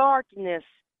darkness,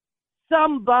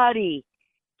 somebody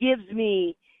gives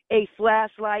me a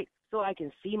flashlight so I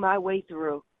can see my way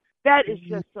through. That is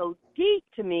just so deep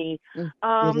to me.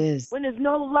 It is. When there's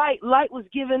no light, light was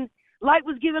given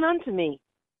unto me.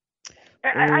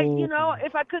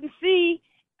 If I couldn't see,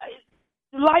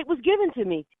 light was given to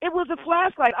me. It was a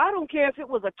flashlight. I don't care if it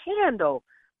was a candle.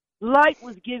 Light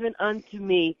was given unto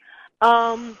me.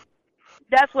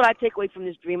 That's what I take away from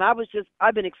this dream.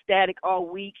 I've been ecstatic all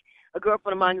week. A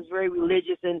girlfriend of mine is very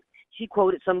religious, and she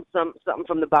quoted something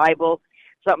from the Bible.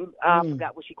 I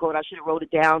forgot what she quoted. I should have wrote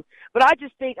it down. But I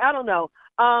just think, I don't know.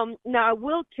 Now, I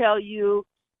will tell you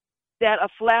that a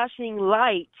flashing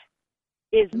light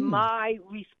is my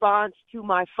response to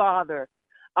my father.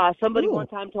 Somebody one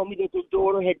time told me that his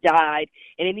daughter had died,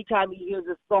 and anytime he hears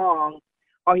a song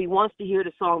or he wants to hear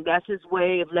the song, that's his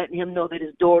way of letting him know that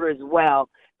his daughter is well.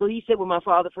 So he said when my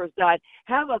father first died,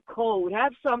 have a code,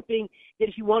 have something that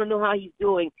if you want to know how he's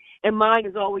doing. And mine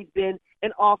has always been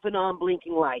an off and on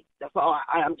blinking light. That's all.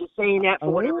 I'm just saying that for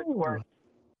whatever it's worth.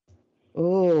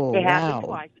 Oh, it happened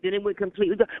twice. Then it went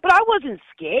completely. But I wasn't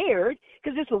scared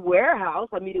because it's a warehouse.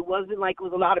 I mean, it wasn't like it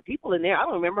was a lot of people in there. I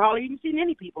don't remember hardly even seeing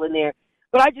any people in there.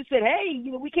 But I just said, hey,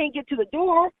 we can't get to the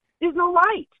door. There's no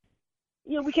light.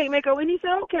 We can't make out. And he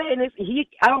said, okay. And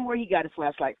I don't know where he got his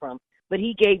flashlight from, but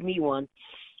he gave me one.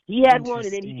 He had one,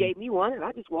 and then he gave me one, and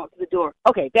I just walked to the door.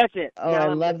 Okay, that's it. Oh, I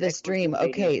love this dream.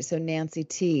 Okay, so Nancy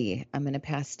T., I'm going to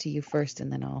pass to you first,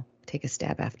 and then I'll take a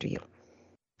stab after you.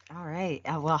 All right.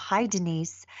 Well, hi,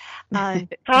 Denise.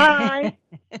 Hi.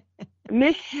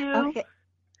 Miss you. Okay.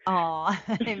 Oh,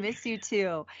 I miss you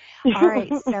too. All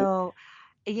right. So,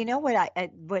 you know what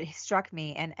struck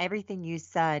me, and everything you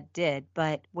said did,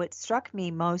 but what struck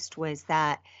me most was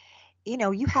that,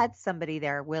 you had somebody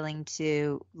there willing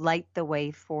to light the way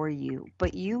for you,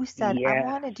 but you said, I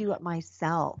want to do it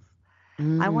myself.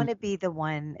 I want to be the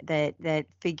one that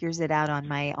figures it out on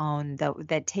my own,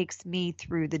 that takes me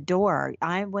through the door.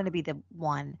 I want to be the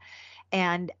one.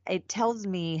 And it tells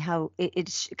me how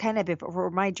it's kind of, if it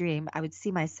were my dream, I would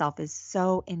see myself as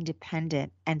so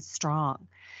independent and strong,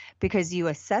 because you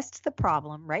assessed the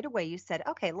problem right away. You said,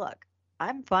 okay, look,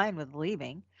 I'm fine with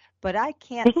leaving, but I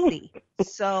can't see.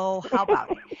 So how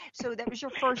about it? So that was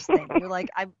your first thing. You're like,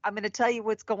 I'm going to tell you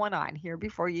what's going on here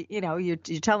before you're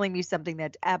telling me something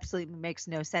that absolutely makes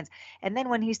no sense. And then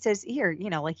when he says here,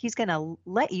 like he's going to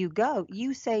let you go,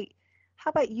 you say, how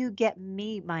about you get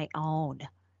me my own?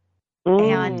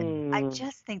 And I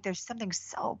just think there's something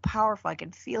so powerful. I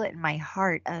can feel it in my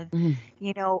heart of,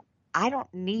 I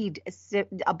don't need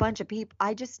a bunch of people.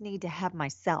 I just need to have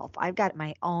myself. I've got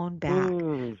my own back.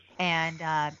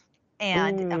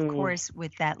 And of course,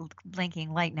 with that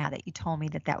blinking light, now that you told me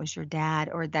that was your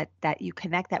dad, or that you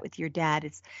connect that with your dad,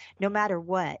 it's no matter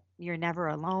what, you're never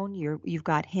alone. You've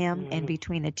got him, and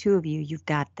between the two of you, you've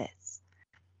got this.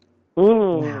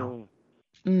 Wow.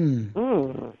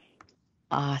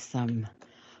 Awesome.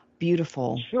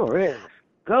 Beautiful. Sure is.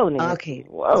 Go, Nancy. Okay.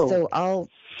 Whoa. So I'll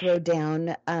throw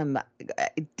down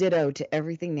ditto to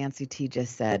everything Nancy T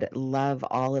just said. Love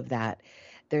all of that.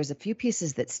 There's a few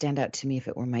pieces that stand out to me if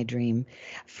it were my dream.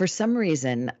 For some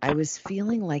reason, I was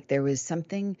feeling like there was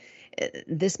something,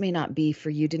 this may not be for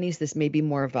you, Denise, this may be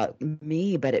more about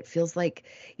me, but it feels like,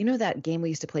 that game we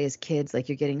used to play as kids, like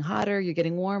you're getting hotter, you're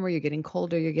getting warmer, you're getting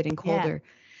colder, you're getting colder.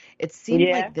 Yeah. It seemed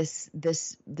like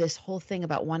this whole thing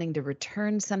about wanting to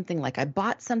return something, like I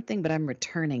bought something, but I'm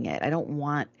returning it. I don't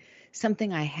want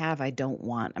something I have, I don't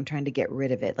want. I'm trying to get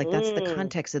rid of it. Like that's the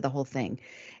context of the whole thing.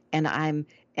 And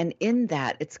in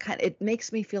that, it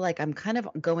makes me feel like I'm kind of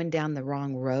going down the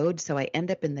wrong road. So I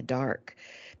end up in the dark.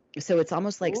 So it's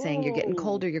almost like saying you're getting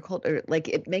colder, you're colder. Like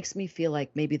it makes me feel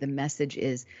like maybe the message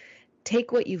is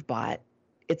take what you've bought.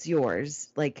 It's yours.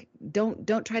 Like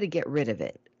don't try to get rid of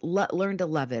it. Learn to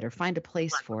love it or find a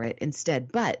place for it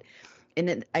instead. But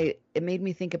it made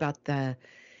me think about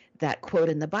that quote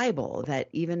in the Bible that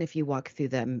even if you walk through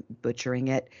them butchering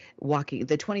it,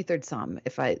 the 23rd Psalm,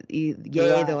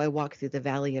 though I walk through the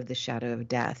valley of the shadow of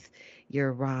death,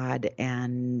 your rod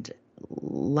and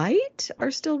light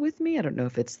are still with me. I don't know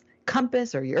if it's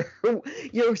compass or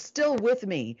you're still with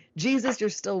me. Jesus, you're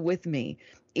still with me.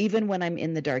 even when I'm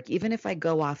in the dark, even if I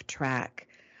go off track,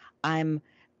 I'm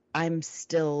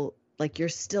still like, you're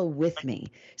still with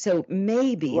me. So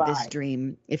maybe this Right.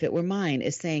 dream, if it were mine,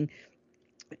 is saying,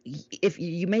 if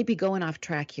you may be going off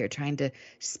track here, trying to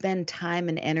spend time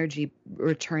and energy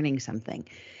returning something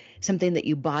that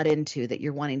you bought into that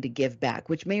you're wanting to give back,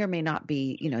 which may or may not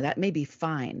be, that may be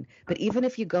fine. But even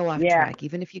if you go off Yeah. track,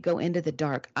 even if you go into the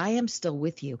dark, I am still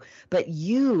with you. But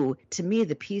you, to me,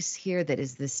 the piece here that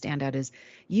is the standout is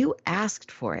you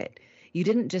asked for it. You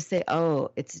didn't just say,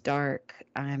 oh, it's dark,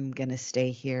 I'm going to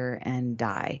stay here and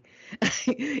die.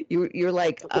 You're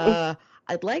like,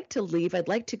 I'd like to leave. I'd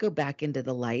like to go back into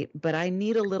the light, but I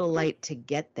need a little light to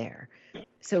get there.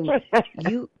 So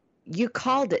you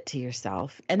called it to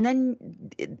yourself, and then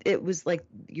it was like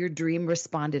your dream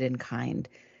responded in kind,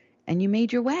 and you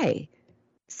made your way.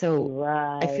 So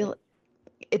Right. I feel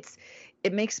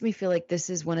it makes me feel like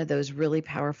this is one of those really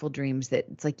powerful dreams that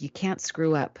it's like you can't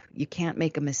screw up. You can't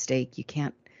make a mistake. You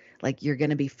can't, like, you're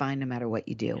going to be fine no matter what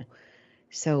you do.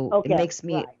 So Okay, it makes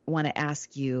me right. want to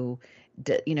ask you,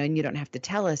 and you don't have to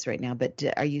tell us right now, but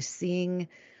are you seeing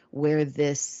where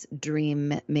this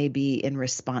dream may be in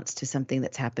response to something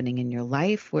that's happening in your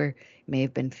life, where you may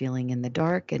have been feeling in the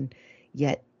dark, and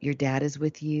yet your dad is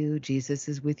with you, Jesus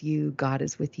is with you, God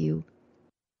is with you?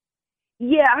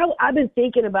 Yeah, I've been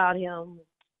thinking about him.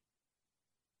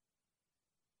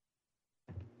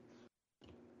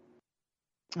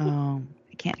 Oh,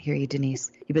 I can't hear you,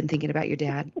 Denise. You've been thinking about your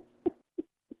dad?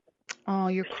 Oh,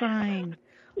 you're crying.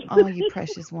 Oh, you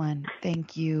precious one.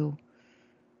 Thank you.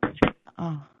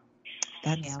 Oh,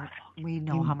 that's Yeah, we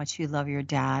know how much you love your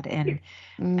dad, and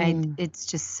it's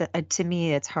just to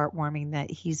me, it's heartwarming that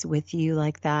he's with you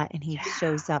like that, and he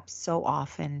shows up so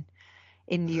often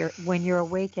when you're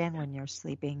awake and when you're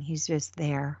sleeping. He's just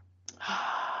there.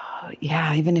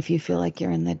 Yeah, even if you feel like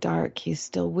you're in the dark, he's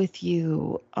still with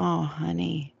you. Oh,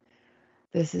 honey,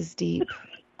 this is deep.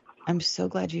 I'm so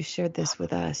glad you shared this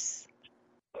with us.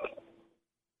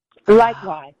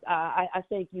 Likewise, I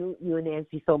thank you and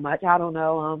Nancy so much. I don't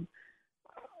know.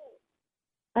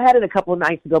 I had it a couple of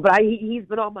nights ago, but he's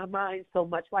been on my mind so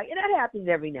much. Like, and that happens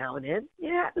every now and then.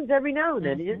 It happens every now and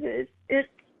then. Mm-hmm.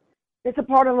 It's a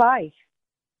part of life.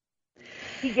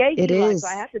 He gave me life, is. so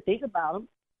I have to think about him.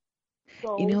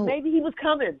 So You know- maybe he was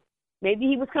coming. Maybe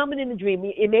he was coming in the dream.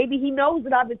 And maybe he knows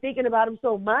that I've been thinking about him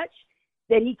so much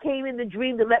that he came in the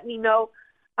dream to let me know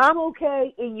I'm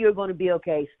okay and you're going to be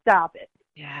okay. Stop it.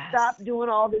 Yes. Stop doing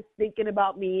all this thinking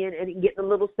about me and getting a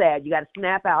little sad. You got to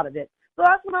snap out of it. So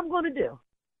that's what I'm going to do.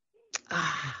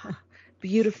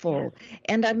 Beautiful.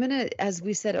 And I'm going to, as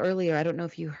we said earlier, I don't know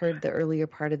if you heard the earlier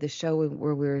part of the show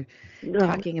where we're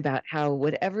talking about how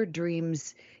whatever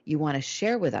dreams you want to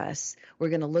share with us, we're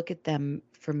going to look at them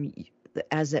from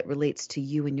as it relates to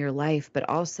you and your life, but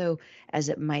also as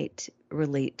it might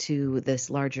relate to this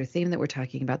larger theme that we're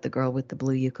talking about, the girl with the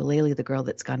blue ukulele, the girl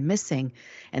that's gone missing.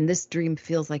 And this dream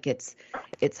feels like it's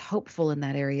hopeful in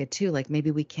that area too. Like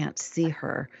maybe we can't see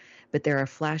her, but there are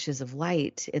flashes of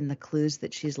light in the clues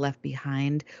that she's left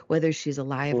behind, whether she's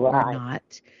alive or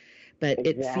not. But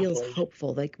it feels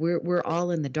hopeful. Like we're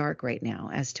all in the dark right now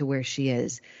as to where she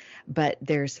is, but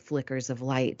there's flickers of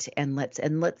light, and let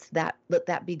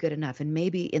that be good enough. And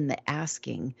maybe in the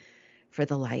asking for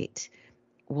the light,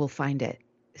 we'll find it.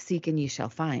 Seek and ye shall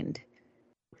find.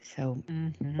 So,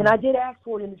 And I did ask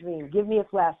for it in the dream. Give me a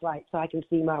flashlight so I can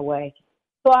see my way.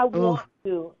 So I want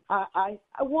to. I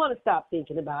want to stop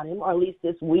thinking about him, or at least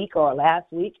this week or last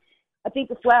week. I think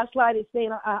the flashlight is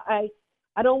saying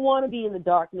I don't want to be in the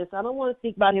darkness. I don't want to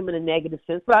think about him in a negative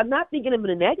sense. But I'm not thinking him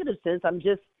in a negative sense. I'm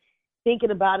just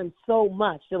thinking about him so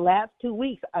much. The last 2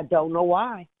 weeks, I don't know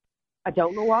why.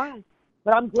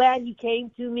 But I'm glad he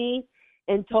came to me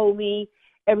and told me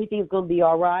everything's going to be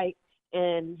all right.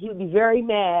 And he would be very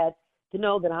mad to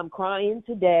know that I'm crying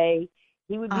today.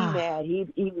 He would be mad. He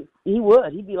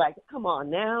would. He'd be like, come on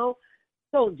now.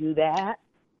 Don't do that.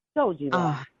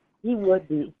 He would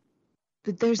be.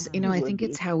 But there's, I think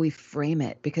it's how we frame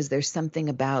it, because there's something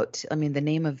about, the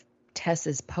name of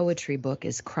Tessa's poetry book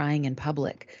is Crying in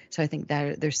Public. So I think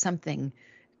that there's something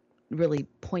really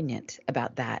poignant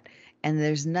about that. And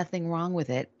there's nothing wrong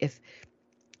with it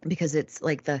because it's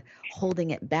like the holding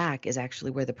it back is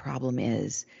actually where the problem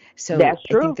is. So That's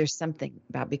true. I think there's something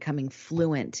about becoming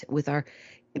fluent with our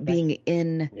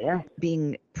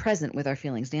being present with our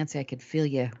feelings. Nancy, I could feel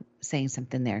you saying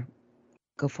something there.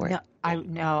 Go for it.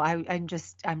 I'm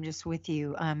just with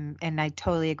you. And I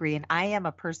totally agree. And I am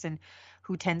a person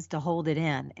who tends to hold it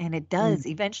in, and it does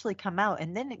eventually come out,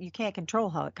 and then you can't control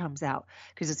how it comes out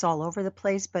because it's all over the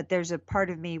place. But there's a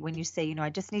part of me when you say, I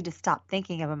just need to stop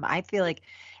thinking of him. I feel like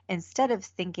instead of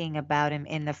thinking about him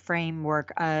in the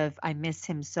framework of, I miss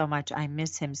him so much,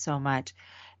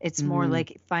 it's more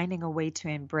like finding a way to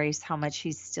embrace how much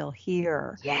he's still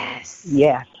here. Yes.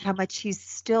 Yes. How much he's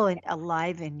still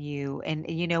alive in you, and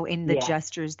in the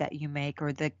gestures that you make,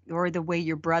 or the way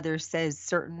your brother says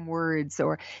certain words,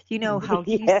 or how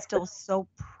he's still so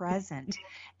present,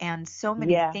 and so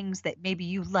many things that maybe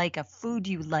you like, a food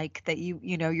you like that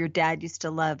your dad used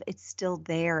to love, it's still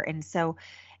there. And so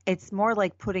it's more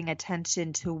like putting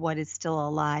attention to what is still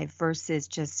alive versus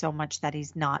just so much that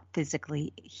he's not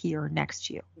physically here next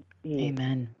to you.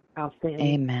 Amen. Outstanding.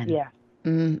 Amen. Yeah.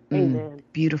 Amen.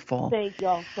 Beautiful. Thank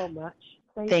y'all so much.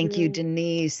 Thank you,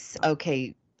 Denise.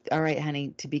 Okay. All right,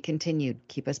 honey. To be continued.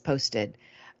 Keep us posted.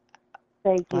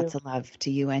 Thank you. Lots of love to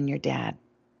you and your dad.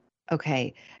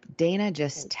 Okay. Dana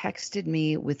just texted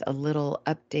me with a little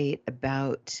update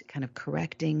about kind of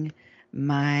correcting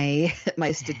my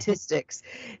statistics.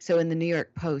 So in the New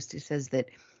York Post, it says that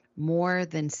more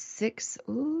than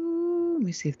let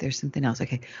me see if there's something else.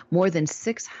 Okay. More than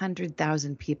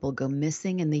 600,000 people go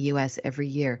missing in the U.S. every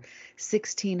year.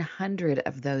 1,600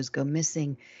 of those go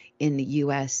missing in the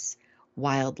U.S.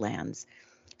 wildlands.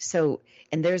 So,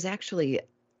 and there's actually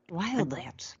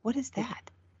wildlands. What is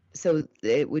that? So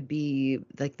it would be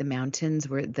like the mountains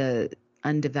where the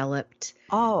undeveloped.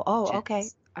 Oh, okay.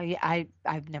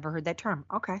 I've never heard that term.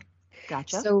 Okay.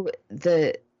 Gotcha. So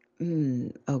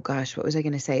oh gosh, what was I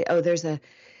going to say? Oh,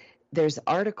 there's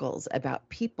articles about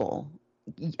people,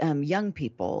 young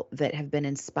people that have been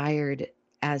inspired,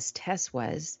 as Tess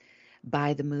was,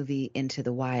 by the movie Into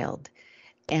the Wild.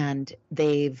 And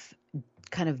they've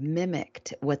kind of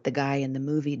mimicked what the guy in the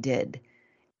movie did.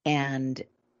 And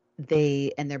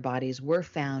their bodies were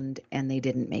found and they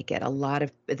didn't make it.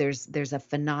 There's a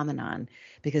phenomenon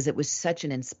because it was such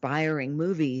an inspiring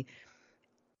movie,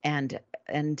 and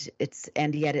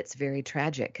yet it's very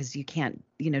tragic because you can't,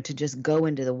 to just go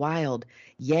into the wild.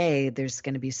 Yay, there's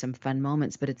going to be some fun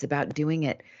moments, but it's about doing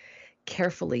it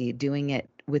carefully, doing it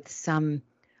with some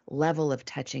level of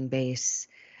touching base.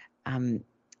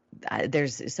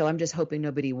 So I'm just hoping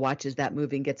nobody watches that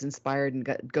movie and gets inspired and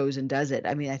goes and does it.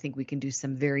 I mean, I think we can do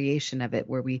some variation of it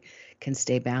where we can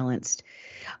stay balanced.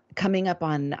 Coming up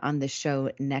on the show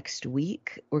next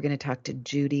week, we're going to talk to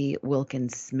Judy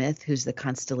Wilkins Smith, who's the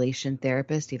constellation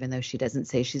therapist, even though she doesn't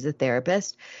say she's a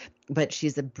therapist, but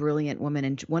she's a brilliant woman.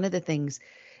 And one of the things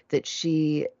that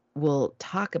she will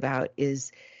talk about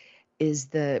is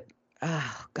this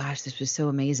was so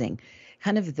amazing.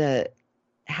 Kind of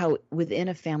how within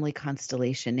a family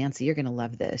constellation, Nancy, you're going to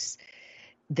love this.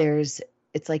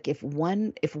 It's like if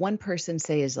one person,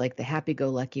 say, is like the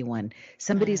happy-go-lucky one,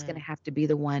 somebody's going to have to be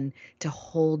the one to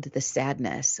hold the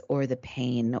sadness or the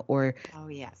pain or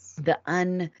the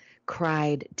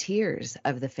uncried tears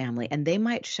of the family. And they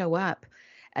might show up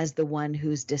as the one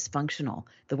who's dysfunctional,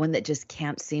 the one that just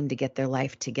can't seem to get their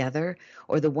life together,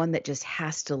 or the one that just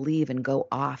has to leave and go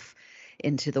off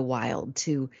into the wild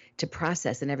to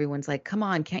process. And everyone's like, come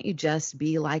on, can't you just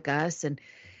be like us?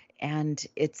 And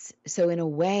it's so, in a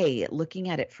way, looking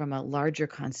at it from a larger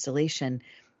constellation,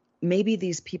 maybe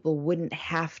these people wouldn't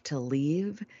have to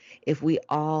leave if we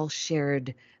all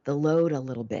shared the load a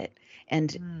little bit.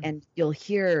 And you'll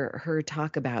hear her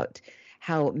talk about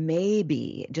how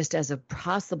maybe, just as a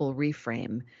possible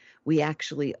reframe, we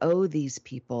actually owe these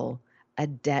people a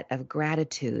debt of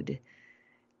gratitude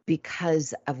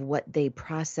because of what they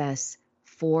process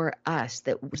for us,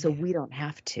 so we don't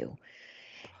have to.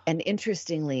 And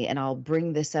interestingly, and I'll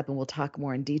bring this up and we'll talk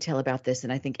more in detail about this,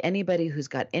 and I think anybody who's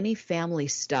got any family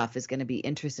stuff is going to be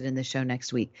interested in the show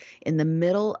next week. In the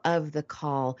middle of the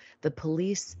call, the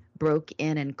police broke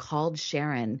in and called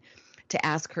Sharon to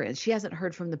ask her, and she hasn't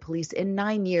heard from the police in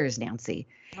 9 years, Nancy.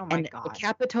 Oh my God. The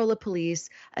Capitola police,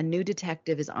 a new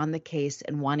detective, is on the case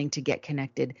and wanting to get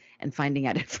connected and finding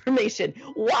out information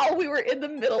while we were in the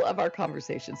middle of our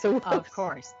conversation. So of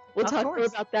course. We'll talk more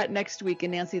about that next week.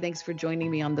 And Nancy, thanks for joining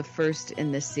me on the first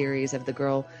in this series of The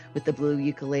Girl with the Blue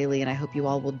Ukulele. And I hope you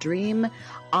all will dream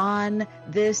on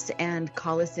this and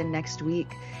call us in next week.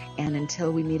 And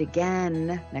until we meet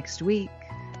again next week,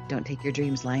 don't take your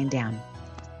dreams lying down.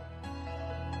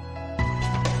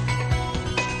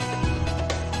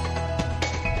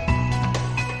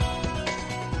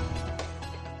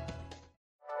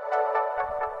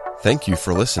 Thank you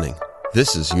for listening.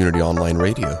 This is Unity Online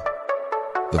Radio,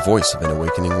 the voice of an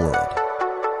awakening world.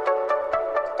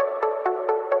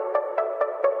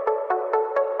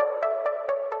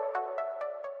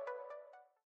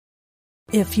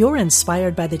 If you're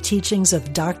inspired by the teachings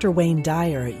of Dr. Wayne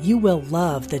Dyer, you will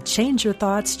love the Change Your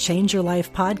Thoughts, Change Your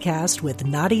Life podcast with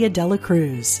Nadia Dela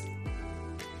Cruz.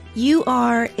 You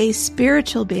are a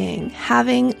spiritual being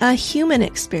having a human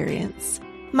experience.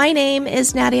 My name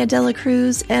is Nadia Dela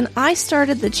Cruz, and I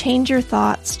started the Change Your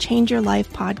Thoughts, Change Your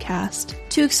Life podcast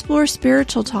to explore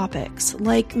spiritual topics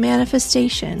like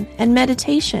manifestation and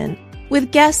meditation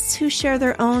with guests who share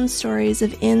their own stories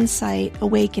of insight,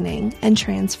 awakening, and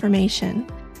transformation.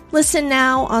 Listen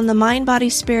now on the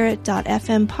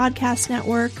mindbodyspirit.fm podcast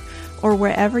network or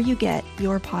wherever you get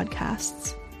your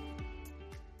podcasts.